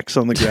 throwing snacks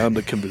on the ground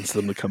to convince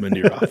them to come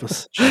into your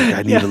office. She's like,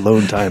 I need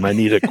alone time. I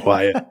need it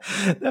quiet.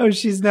 No,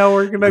 she's now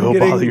working on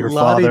getting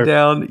Lottie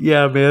down.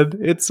 Yeah, man,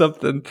 it's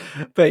something.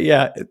 But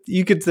yeah,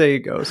 you could say a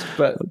ghost,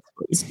 but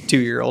it's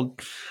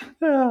 2-year-old.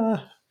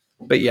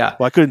 But yeah,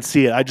 well, I couldn't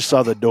see it. I just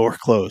saw the door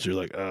close. You're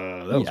like,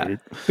 that was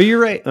weird. But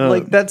you're right.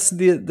 Like, that's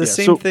the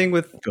same thing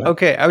with.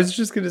 Okay, I was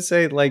just gonna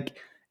say, like,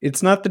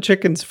 it's not the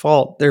chicken's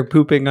fault they're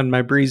pooping on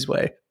my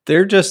breezeway.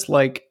 They're just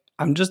like,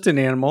 I'm just an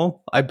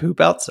animal. I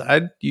poop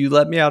outside. You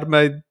let me out of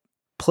my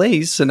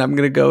place, and I'm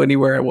gonna go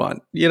anywhere I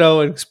want,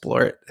 and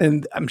explore it.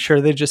 And I'm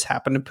sure they just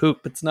happen to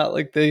poop. It's not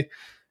like they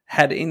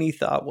had any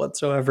thought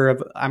whatsoever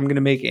of, I'm gonna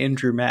make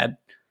Andrew mad.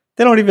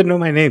 They don't even know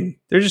my name.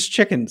 They're just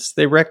chickens.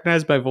 They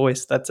recognize my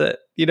voice. That's it,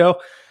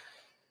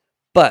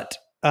 But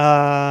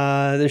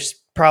there's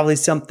probably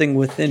something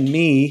within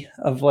me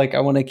of, like, I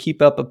want to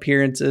keep up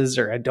appearances,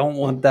 or I don't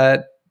want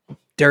that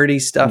dirty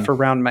stuff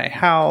around my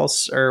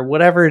house, or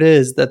whatever it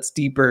is that's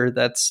deeper,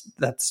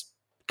 that's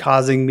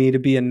causing me to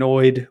be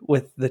annoyed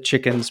with the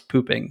chickens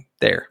pooping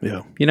there.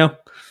 Yeah. Yeah.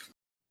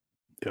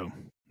 No,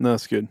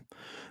 that's good.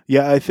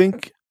 Yeah, I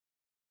think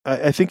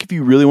if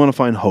you really want to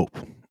find hope,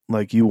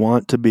 like, you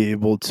want to be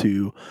able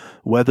to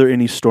weather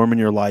any storm in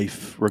your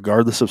life,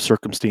 regardless of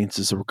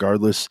circumstances,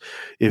 regardless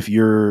if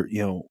you're,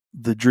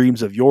 the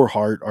dreams of your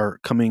heart are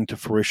coming to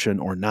fruition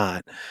or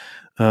not.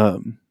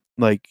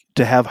 Like,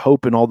 to have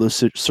hope in all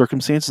those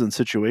circumstances and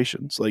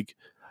situations. Like,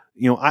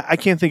 I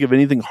can't think of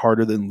anything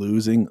harder than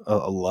losing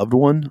a loved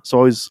one.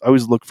 So I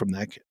always look from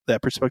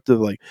that perspective.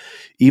 Like,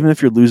 even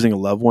if you're losing a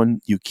loved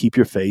one, you keep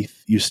your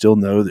faith. You still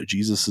know that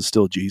Jesus is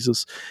still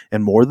Jesus.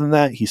 And more than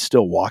that, he's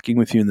still walking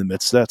with you in the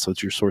midst of that. So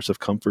it's your source of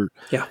comfort,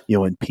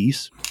 and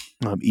peace,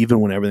 even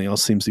when everything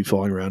else seems to be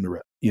falling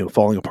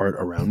apart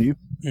around you.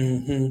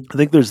 Mm-hmm. I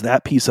think there's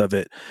that piece of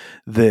it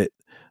that,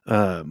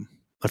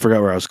 I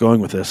forgot where I was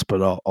going with this,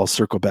 but I'll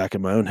circle back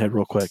in my own head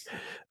real quick.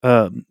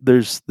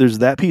 There's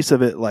that piece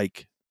of it,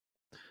 like,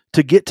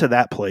 to get to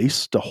that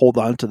place, to hold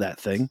on to that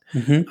thing,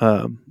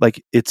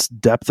 like, it's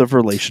depth of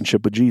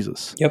relationship with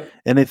Jesus. Yep.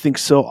 And I think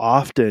so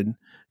often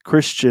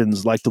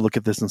Christians like to look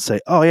at this and say,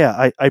 oh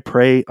yeah, I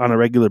pray on a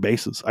regular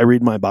basis. I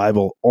read my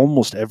Bible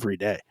almost every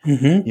day.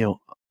 Mm-hmm.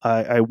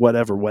 I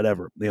whatever,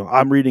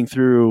 I'm reading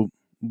through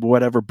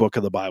whatever book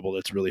of the Bible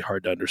that's really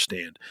hard to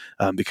understand,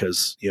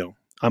 because,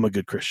 I'm a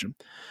good Christian.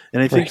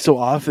 And I think so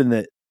often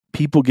that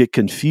people get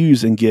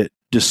confused and get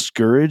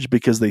discouraged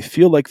because they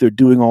feel like they're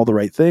doing all the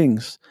right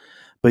things,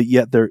 but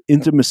yet their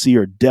intimacy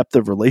or depth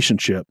of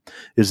relationship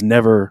is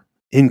never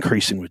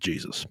increasing with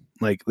Jesus.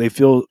 Like, they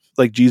feel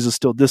like Jesus is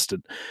still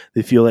distant.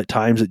 They feel at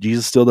times that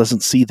Jesus still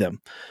doesn't see them,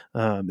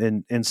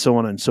 and so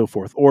on and so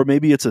forth. Or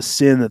maybe it's a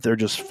sin that they're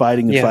just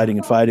fighting and fighting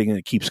and fighting, and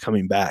it keeps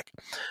coming back.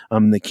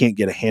 They can't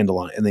get a handle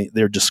on it, and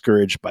they're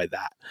discouraged by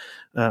that.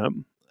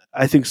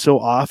 I think so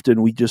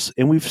often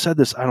we've said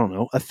this, I don't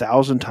know,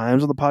 1,000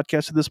 times on the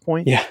podcast at this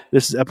point. Yeah.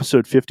 This is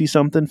episode 50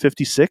 something,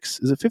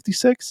 56. Is it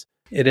 56?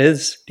 It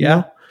is.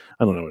 Yeah.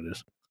 I don't know what it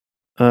is,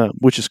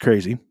 which is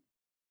crazy.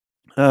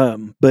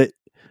 But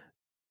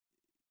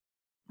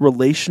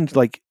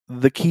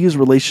the key is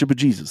relationship with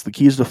Jesus. The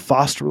key is to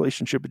foster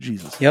relationship with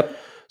Jesus. Yep.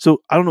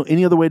 So I don't know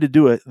any other way to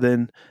do it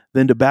than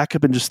to back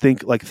up and just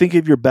think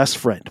of your best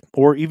friend,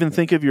 or even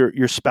think of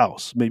your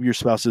spouse. Maybe your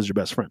spouse is your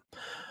best friend.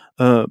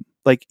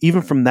 Like,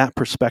 even from that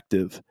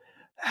perspective,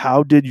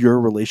 how did your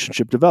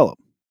relationship develop?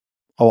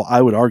 Oh, I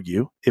would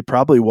argue it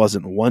probably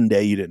wasn't one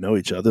day you didn't know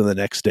each other, the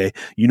next day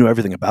you knew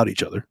everything about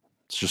each other.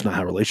 It's just not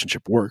how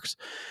relationship works.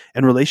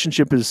 And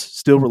relationship is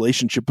still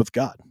relationship with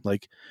God.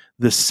 Like,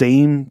 the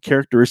same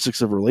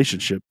characteristics of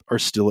relationship are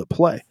still at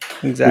play.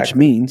 Exactly. Which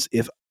means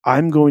if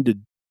I'm going to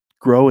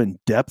grow in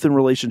depth in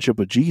relationship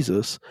with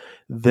Jesus,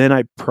 then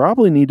I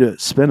probably need to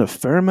spend a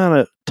fair amount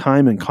of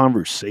time in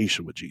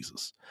conversation with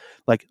Jesus.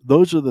 Like,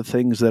 those are the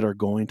things that are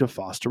going to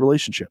foster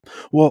relationship.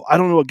 Well, I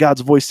don't know what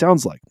God's voice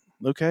sounds like.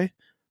 Okay,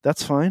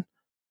 that's fine.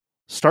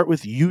 Start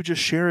with you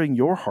just sharing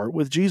your heart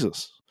with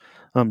Jesus.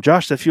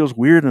 Josh, that feels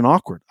weird and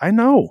awkward. I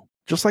know,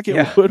 just like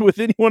it would with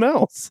anyone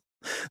else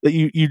that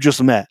you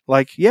just met.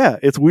 Like, yeah,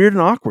 it's weird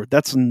and awkward.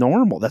 That's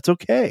normal. That's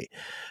okay.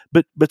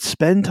 But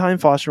spend time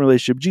fostering a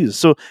relationship with Jesus.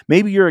 So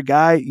maybe you're a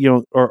guy,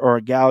 or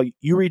a gal,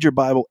 you read your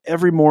Bible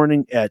every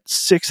morning at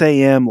 6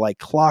 a.m. like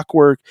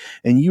clockwork,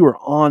 and you are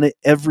on it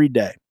every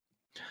day.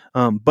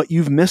 But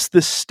you've missed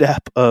this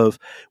step of,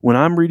 when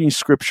I'm reading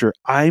scripture,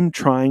 I'm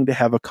trying to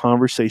have a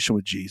conversation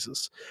with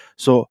Jesus.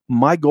 So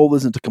my goal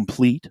isn't to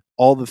complete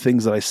all the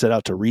things that I set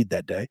out to read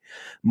that day.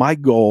 My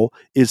goal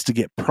is to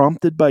get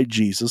prompted by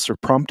Jesus, or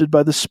prompted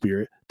by the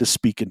Spirit, to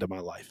speak into my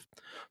life.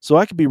 So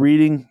I could be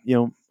reading,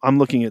 I'm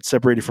looking at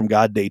Separated from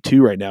God Day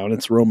 2 right now, and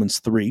it's Romans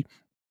 3.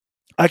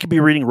 I could be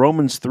reading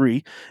Romans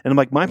 3, and I'm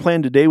like, my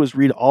plan today was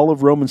read all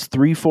of Romans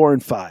 3, 4,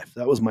 and 5.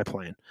 That was my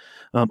plan.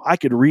 I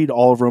could read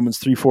all of Romans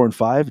 3, 4, and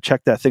 5,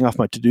 check that thing off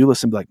my to-do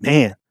list, and be like,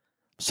 man, I'm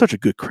such a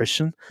good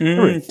Christian. I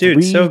read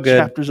three so good.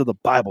 chapters of the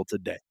Bible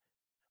today.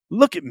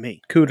 Look at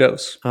me.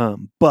 Kudos.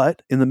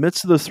 But in the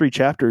midst of those 3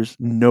 chapters,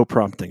 no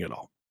prompting at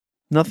all.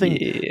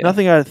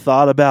 Nothing I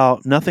thought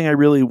about, nothing I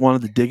really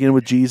wanted to dig in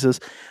with Jesus.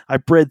 I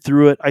read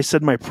through it. I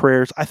said my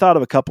prayers. I thought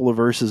of a couple of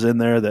verses in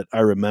there that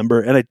I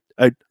remember, and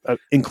I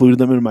included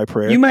them in my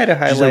prayer. You might have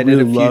highlighted I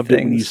really a few loved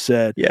things. It when you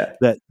said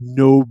that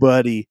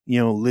nobody,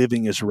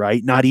 living is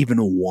right. Not even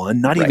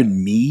one, not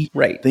even me.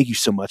 Right. Thank you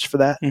so much for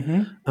that.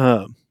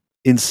 Mm-hmm.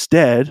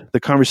 Instead, the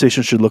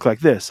conversation should look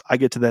like this. I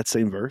get to that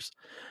same verse.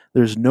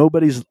 There's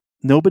nobody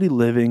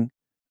living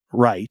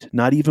right,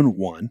 not even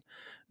one.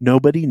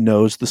 Nobody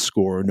knows the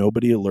score.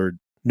 Nobody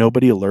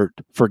alert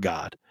for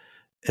God.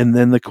 And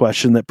then the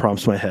question that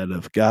prompts my head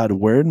of, God,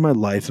 where in my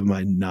life am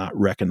I not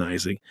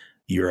recognizing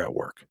you're at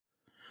work?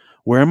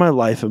 Where in my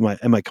life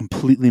am I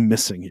completely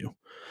missing you?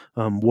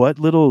 What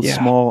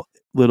small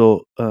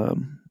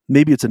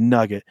maybe it's a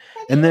nugget.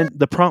 And then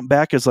the prompt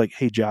back is like,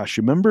 hey, Josh,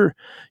 you remember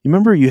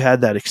you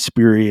had that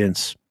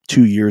experience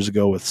 2 years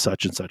ago with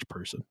such and such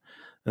person.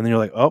 And then you're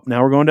like, oh,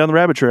 now we're going down the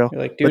rabbit trail.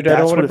 You're like, dude, I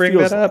don't want to bring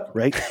that up.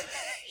 Right?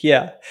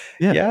 Yeah.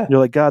 You're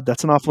like, God,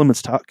 that's an off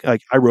limits topic.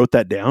 Like, I wrote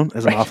that down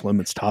as an off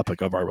limits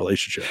topic of our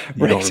relationship.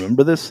 You don't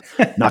remember this?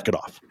 Knock it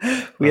off.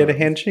 We had a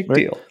handshake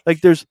deal.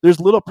 Like, there's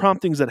little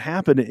promptings that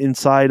happen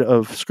inside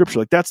of scripture.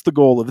 Like, that's the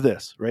goal of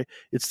this, right?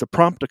 It's to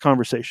prompt a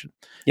conversation,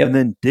 and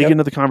then dig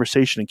into the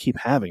conversation and keep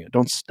having it.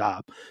 Don't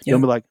stop.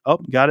 Don't be like, oh,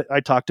 got it. I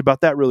talked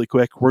about that really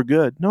quick. We're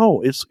good.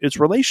 No, it's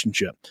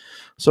relationship.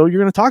 So you're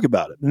going to talk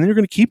about it, and then you're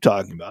going to keep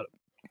talking about it.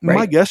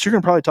 My guess, you're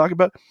going to probably talk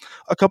about it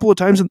a couple of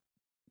times.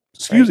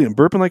 Excuse me, I'm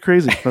burping like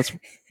crazy. That's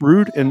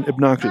rude and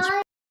obnoxious.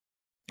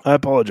 I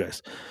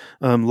apologize.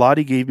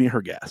 Lottie gave me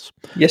her gas.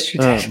 Yes, you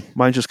did.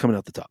 Mine's just coming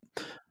out the top.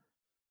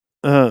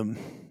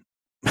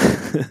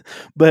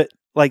 But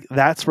like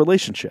that's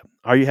relationship.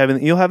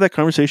 You'll have that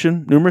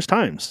conversation numerous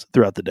times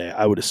throughout the day,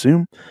 I would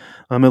assume.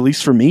 At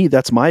least for me,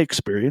 that's my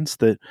experience,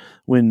 that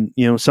when,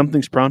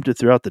 something's prompted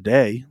throughout the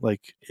day,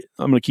 like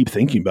I'm going to keep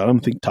thinking about it. I'm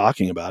going to keep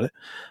talking about it.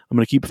 I'm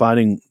going to keep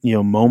finding,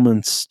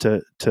 moments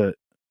to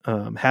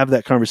have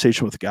that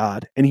conversation with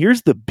God. And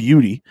here's the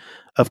beauty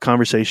of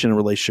conversation and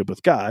relationship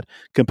with God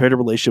compared to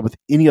relationship with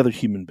any other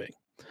human being,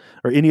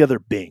 or any other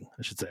being,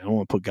 I should say. I don't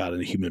want to put God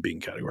in a human being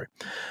category.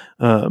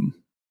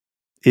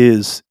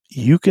 Is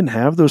you can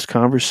have those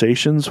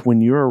conversations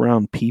when you're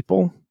around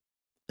people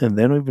and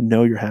they don't even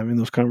know you're having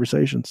those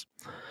conversations,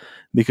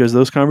 because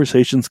those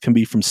conversations can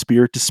be from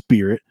spirit to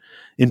spirit,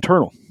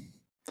 internal.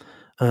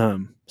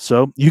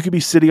 So you could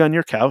be sitting on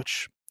your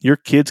couch, your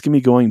kids can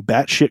be going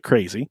batshit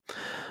crazy.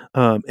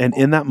 And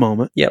in that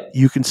moment,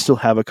 you can still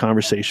have a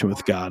conversation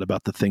with God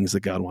about the things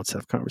that God wants to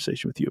have a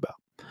conversation with you about.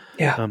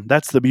 Yeah.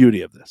 That's the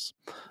beauty of this.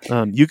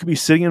 You could be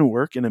sitting in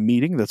work in a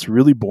meeting that's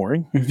really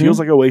boring. It feels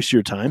like a waste of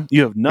your time.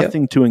 You have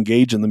nothing to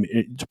engage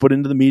to put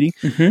into the meeting,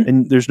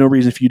 and there's no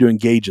reason for you to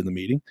engage in the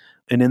meeting.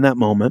 And in that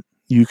moment,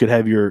 you could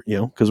have your,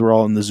 because we're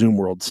all in the Zoom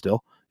world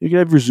still, you could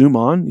have your Zoom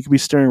on. You could be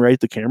staring right at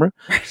the camera.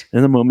 And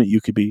in the moment, you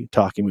could be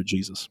talking with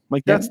Jesus.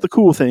 Like that's the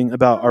cool thing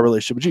about our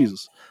relationship with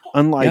Jesus.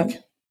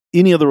 Unlike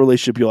any other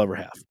relationship you'll ever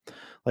have.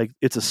 Like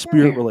it's a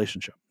spirit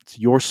relationship. It's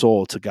your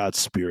soul to God's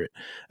spirit.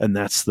 And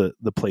that's the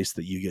place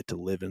that you get to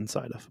live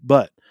inside of.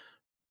 But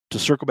to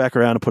circle back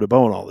around and put a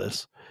bow on all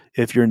this,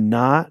 if you're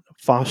not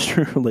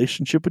fostering a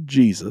relationship with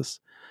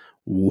Jesus,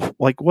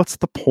 like what's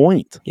the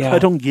point? I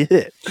don't get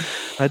it.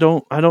 I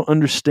don't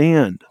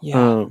understand.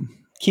 I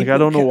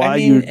don't know why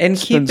you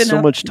spend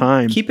so much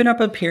time. Keeping up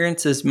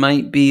appearances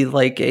might be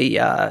like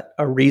a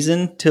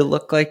reason to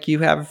look like you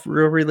have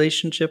real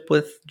relationship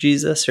with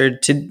Jesus, or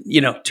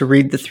to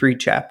read the 3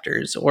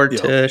 chapters, or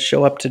to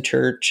show up to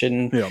church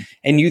and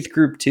youth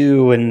group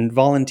too, and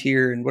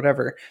volunteer and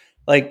whatever.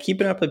 Like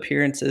keeping up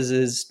appearances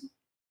is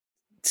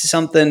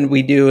something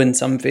we do in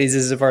some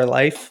phases of our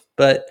life,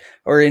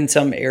 or in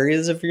some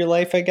areas of your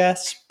life, I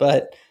guess.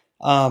 But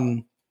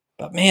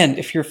man,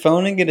 if you're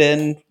phoning it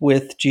in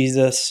with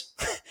Jesus,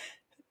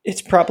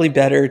 it's probably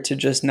better to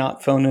just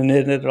not phone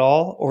it in at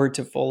all, or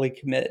to fully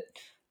commit.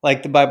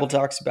 Like the Bible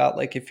talks about,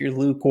 like if you're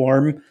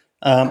lukewarm,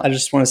 I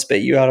just want to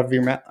spit you out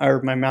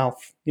of my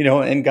mouth,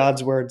 in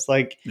God's words.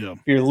 Like if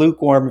you're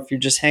lukewarm, if you're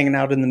just hanging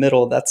out in the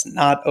middle, that's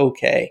not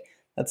okay.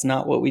 That's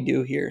not what we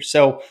do here.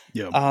 So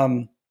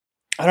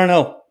I don't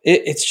know.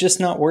 It's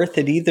just not worth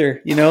it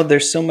either.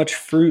 There's so much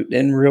fruit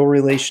in real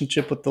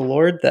relationship with the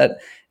Lord that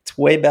it's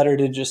way better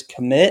to just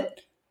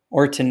commit,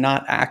 or to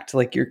not act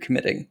like you're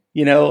committing,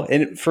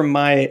 and from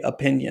my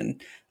opinion,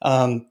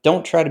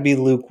 don't try to be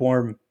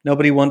lukewarm.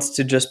 Nobody wants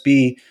to just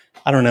be,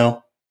 I don't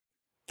know,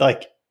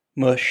 like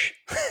mush,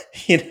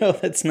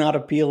 that's not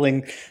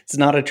appealing. It's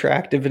not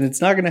attractive, and it's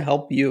not going to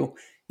help you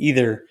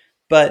either.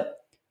 But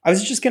I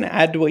was just going to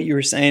add to what you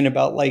were saying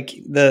about like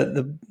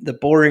the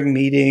boring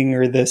meeting,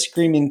 or the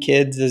screaming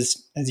kids, as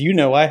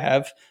I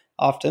have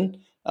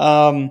often.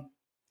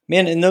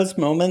 Man, in those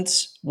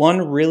moments,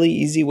 one really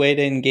easy way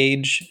to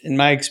engage, in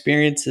my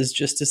experience, is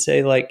just to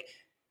say, like,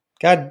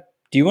 God,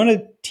 do you want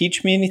to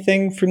teach me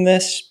anything from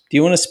this? Do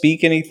you want to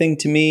speak anything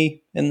to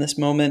me in this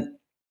moment?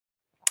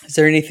 Is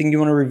there anything you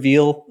want to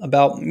reveal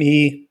about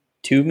me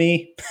to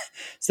me?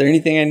 Is there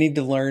anything I need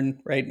to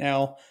learn right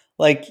now?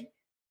 Like,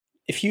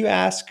 if you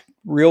ask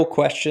real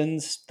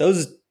questions,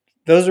 those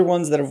are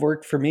ones that have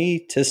worked for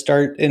me to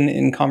start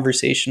in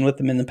conversation with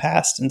them in the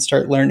past and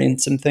start learning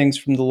some things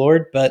from the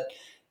Lord. But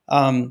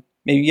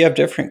maybe you have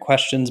different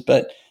questions,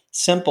 but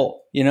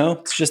simple,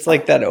 it's just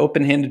like that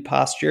open-handed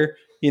posture,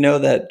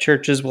 that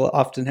churches will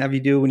often have you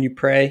do when you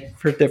pray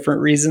for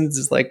different reasons,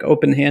 is like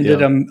open-handed.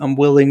 Yeah. I'm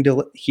willing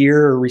to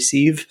hear or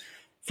receive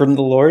from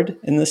the Lord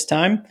in this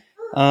time.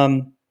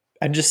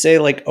 I'd just say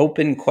like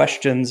open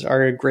questions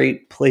are a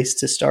great place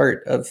to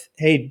start of,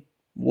 hey,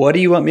 what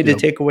do you want me to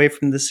take away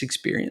from this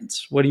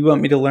experience? What do you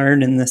want me to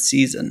learn in this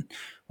season?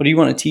 What do you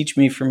want to teach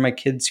me from my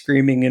kids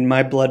screaming and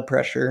my blood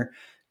pressure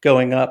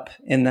going up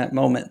in that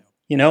moment?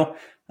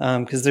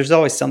 Because there's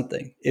always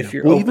something if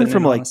you're open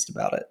and honest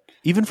about it.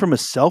 Even from a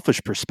selfish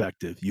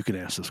perspective, you can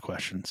ask those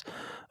questions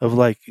of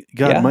like,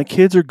 God, my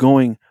kids are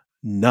going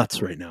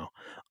nuts right now.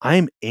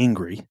 I'm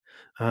angry.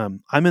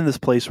 I'm in this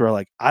place where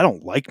I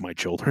don't like my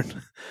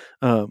children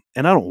and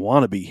I don't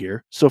want to be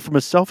here. So from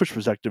a selfish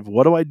perspective,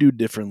 what do I do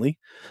differently?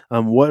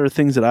 What are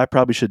things that I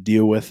probably should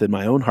deal with in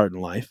my own heart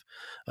and life,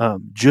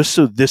 just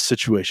so this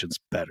situation's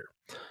better?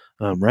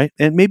 Right.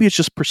 And maybe it's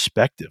just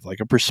perspective, like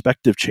a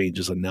perspective change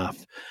is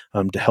enough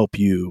to help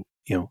you,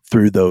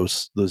 through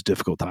those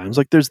difficult times.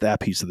 Like there's that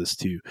piece of this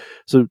too.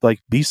 So like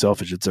be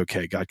selfish. It's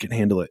okay. God can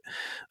handle it.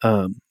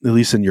 At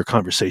least in your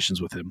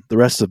conversations with him. The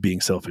rest of being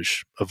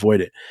selfish,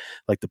 avoid it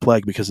like the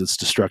plague, because it's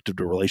destructive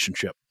to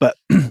relationship. But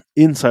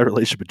inside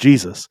relationship with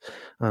Jesus,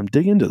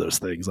 dig into those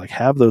things, like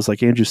have those,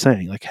 like Andrew's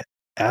saying, like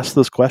ask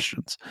those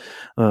questions.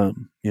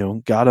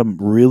 God, I'm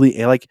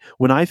really like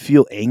when I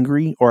feel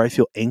angry or I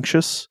feel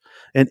anxious,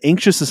 and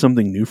anxious is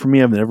something new for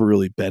me. I've never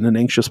really been an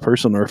anxious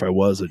person, or if I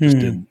was, I just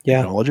didn't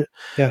acknowledge it.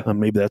 Yeah.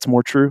 Maybe that's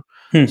more true.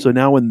 So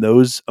now when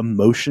those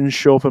emotions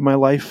show up in my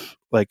life,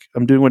 like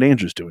I'm doing what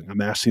Andrew's doing,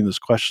 I'm asking those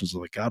questions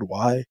like, God,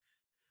 why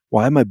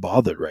am I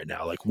bothered right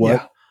now? Like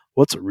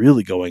what's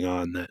really going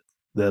on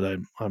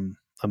that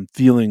I'm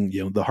feeling,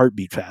 the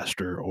heartbeat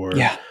faster, or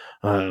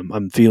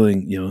I'm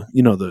feeling,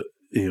 the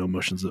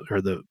emotions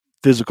or the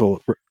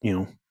physical,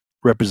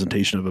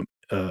 representation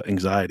of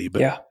anxiety.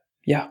 But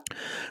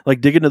like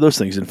dig into those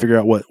things and figure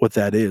out what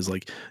that is.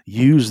 Like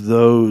use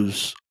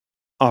those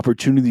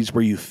opportunities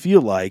where you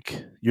feel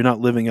like you're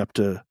not living up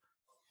to,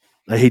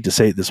 I hate to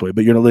say it this way,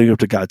 but you're not living up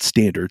to God's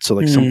standards. So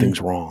like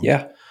something's wrong.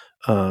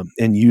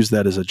 And use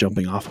that as a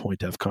jumping off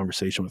point to have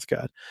conversation with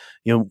God.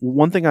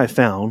 One thing I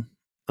found,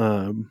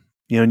 and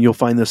you'll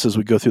find this as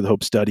we go through the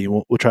Hope study, and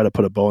we'll try to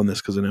put a bow on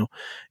this because I know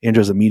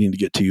Andrew has a meeting to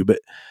get to, but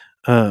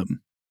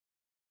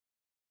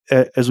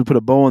as we put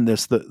a bow on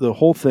this, the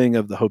whole thing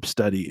of the Hope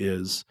study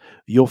is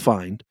you'll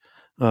find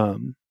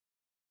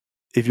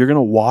if you're going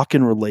to walk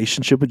in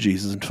relationship with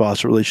Jesus and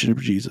foster a relationship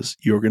with Jesus,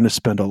 you're going to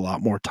spend a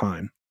lot more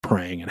time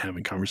praying and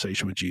having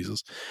conversation with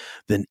Jesus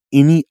than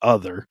any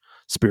other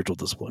spiritual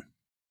discipline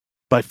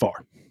by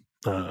far.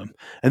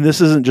 And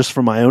this isn't just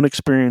from my own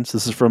experience.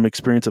 This is from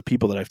experience of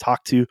people that I've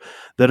talked to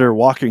that are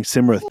walking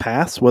similar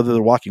paths, whether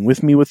they're walking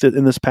with me with it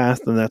in this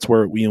path, and that's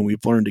where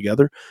we've learned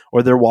together,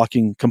 or they're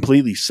walking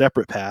completely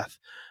separate path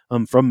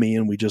from me,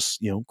 and we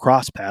just,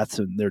 cross paths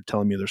and they're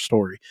telling me their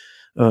story.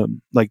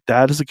 Like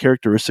that is a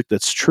characteristic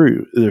that's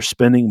true. They're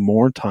spending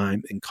more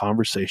time in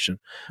conversation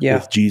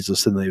with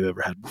Jesus than they've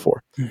ever had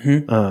before.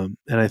 And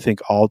I think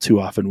all too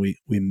often we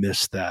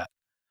miss that.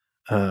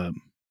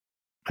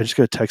 I just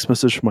got a text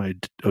message from my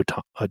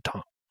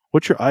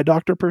what's your eye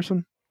doctor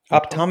person?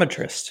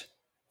 Optometrist.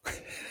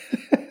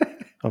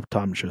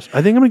 Optometrist.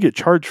 I think I'm going to get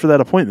charged for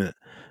that appointment.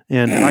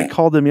 And I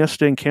called them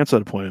yesterday and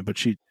canceled that appointment, but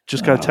she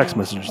just got a text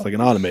message, like an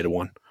automated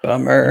one.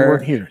 Bummer. You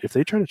weren't here. If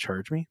they try to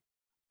charge me,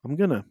 I'm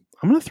gonna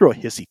throw a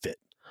hissy fit.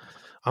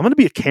 I'm going to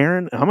be a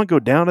Karen, and I'm going to go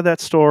down to that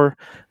store,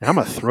 and I'm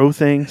going to throw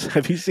things.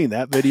 Have you seen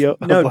that video?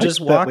 No, just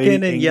walk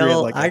in and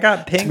yell, I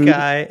got pink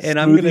eye, and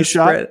I'm going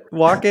to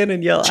walk in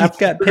and yell, I've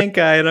got pink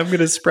eye, and I'm going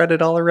to spread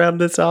it all around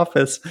this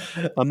office.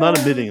 I'm not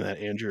admitting that,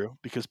 Andrew,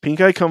 because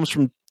pink eye comes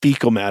from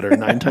fecal matter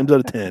 9 times out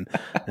of 10,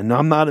 and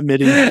I'm not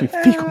admitting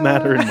fecal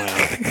matter in my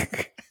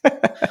eye.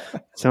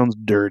 Sounds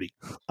dirty,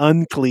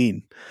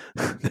 unclean.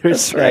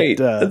 That's right.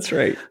 That's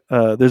right.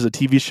 There's a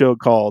TV show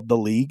called The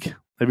League.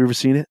 Have you ever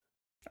seen it?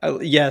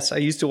 Yes, I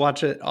used to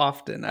watch it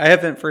often. I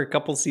haven't for a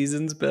couple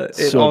seasons, but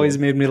it always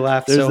made me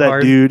laugh so hard. There's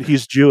that dude,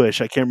 he's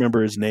Jewish. I can't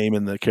remember his name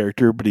in the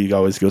character, but he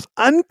always goes,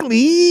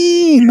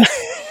 unclean.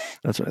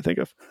 That's what I think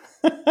of.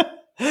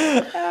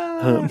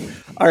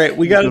 All right,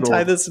 we got to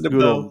tie this in a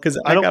bow because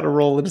I got to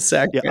roll in a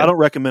second. Yeah, I don't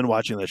recommend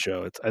watching that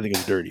show. I think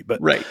it's dirty,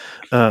 but right.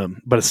 But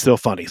it's still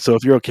funny. So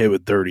if you're okay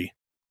with dirty,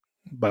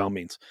 by all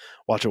means,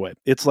 watch away.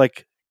 It's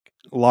like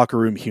locker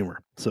room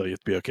humor, so you have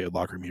to be okay with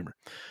locker room humor.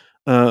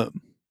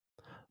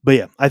 But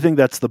yeah, I think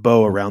that's the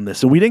bow around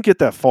this. And we didn't get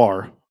that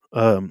far,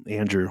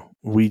 Andrew.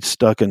 We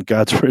stuck in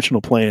God's original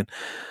plan.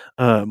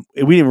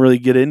 We didn't really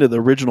get into the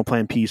original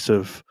plan piece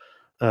of,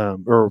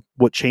 or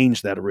what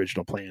changed that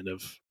original plan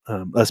of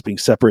us being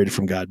separated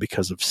from God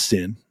because of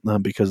sin,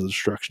 because of the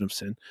destruction of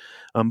sin.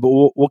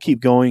 But we'll keep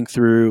going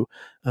through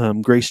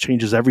grace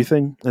changes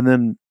everything. And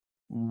then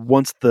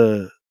once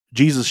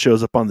Jesus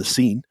shows up on the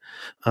scene,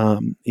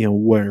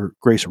 where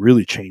grace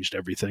really changed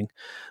everything,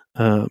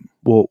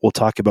 we'll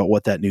talk about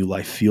what that new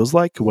life feels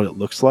like, what it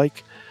looks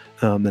like,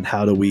 and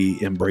how do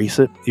we embrace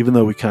it. Even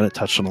though we kind of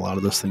touched on a lot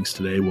of those things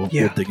today, we'll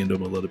dig into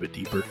them a little bit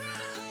deeper.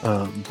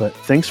 But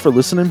thanks for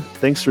listening.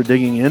 Thanks for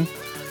digging in.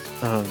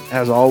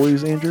 As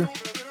always, Andrew,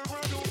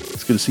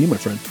 it's good to see you, my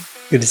friend.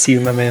 Good to see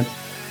you, my man.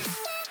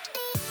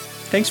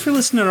 Thanks for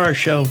listening to our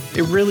show.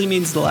 It really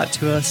means a lot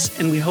to us,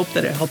 and we hope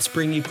that it helps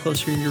bring you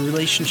closer in your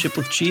relationship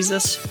with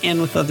Jesus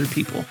and with other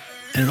people.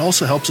 And it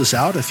also helps us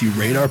out if you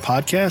rate our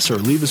podcast or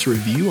leave us a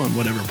review on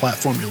whatever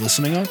platform you're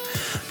listening on.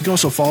 You can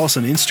also follow us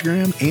on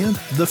Instagram and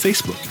the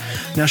Facebook.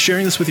 Now,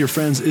 sharing this with your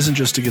friends isn't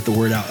just to get the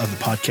word out of the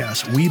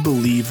podcast. We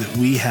believe that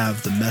we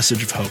have the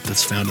message of hope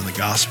that's found in the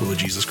gospel of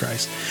Jesus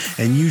Christ.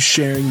 And you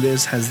sharing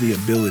this has the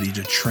ability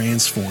to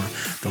transform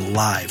the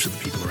lives of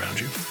the people around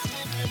you.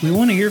 We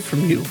want to hear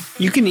from you.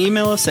 You can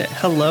email us at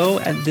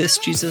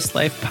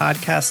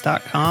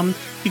hello@thisjesuslifepodcast.com.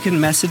 You can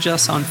message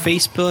us on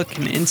Facebook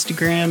and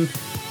Instagram,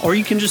 or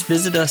you can just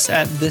visit us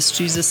at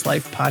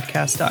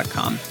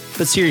thisjesuslifepodcast.com.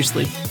 But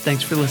seriously,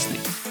 thanks for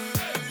listening.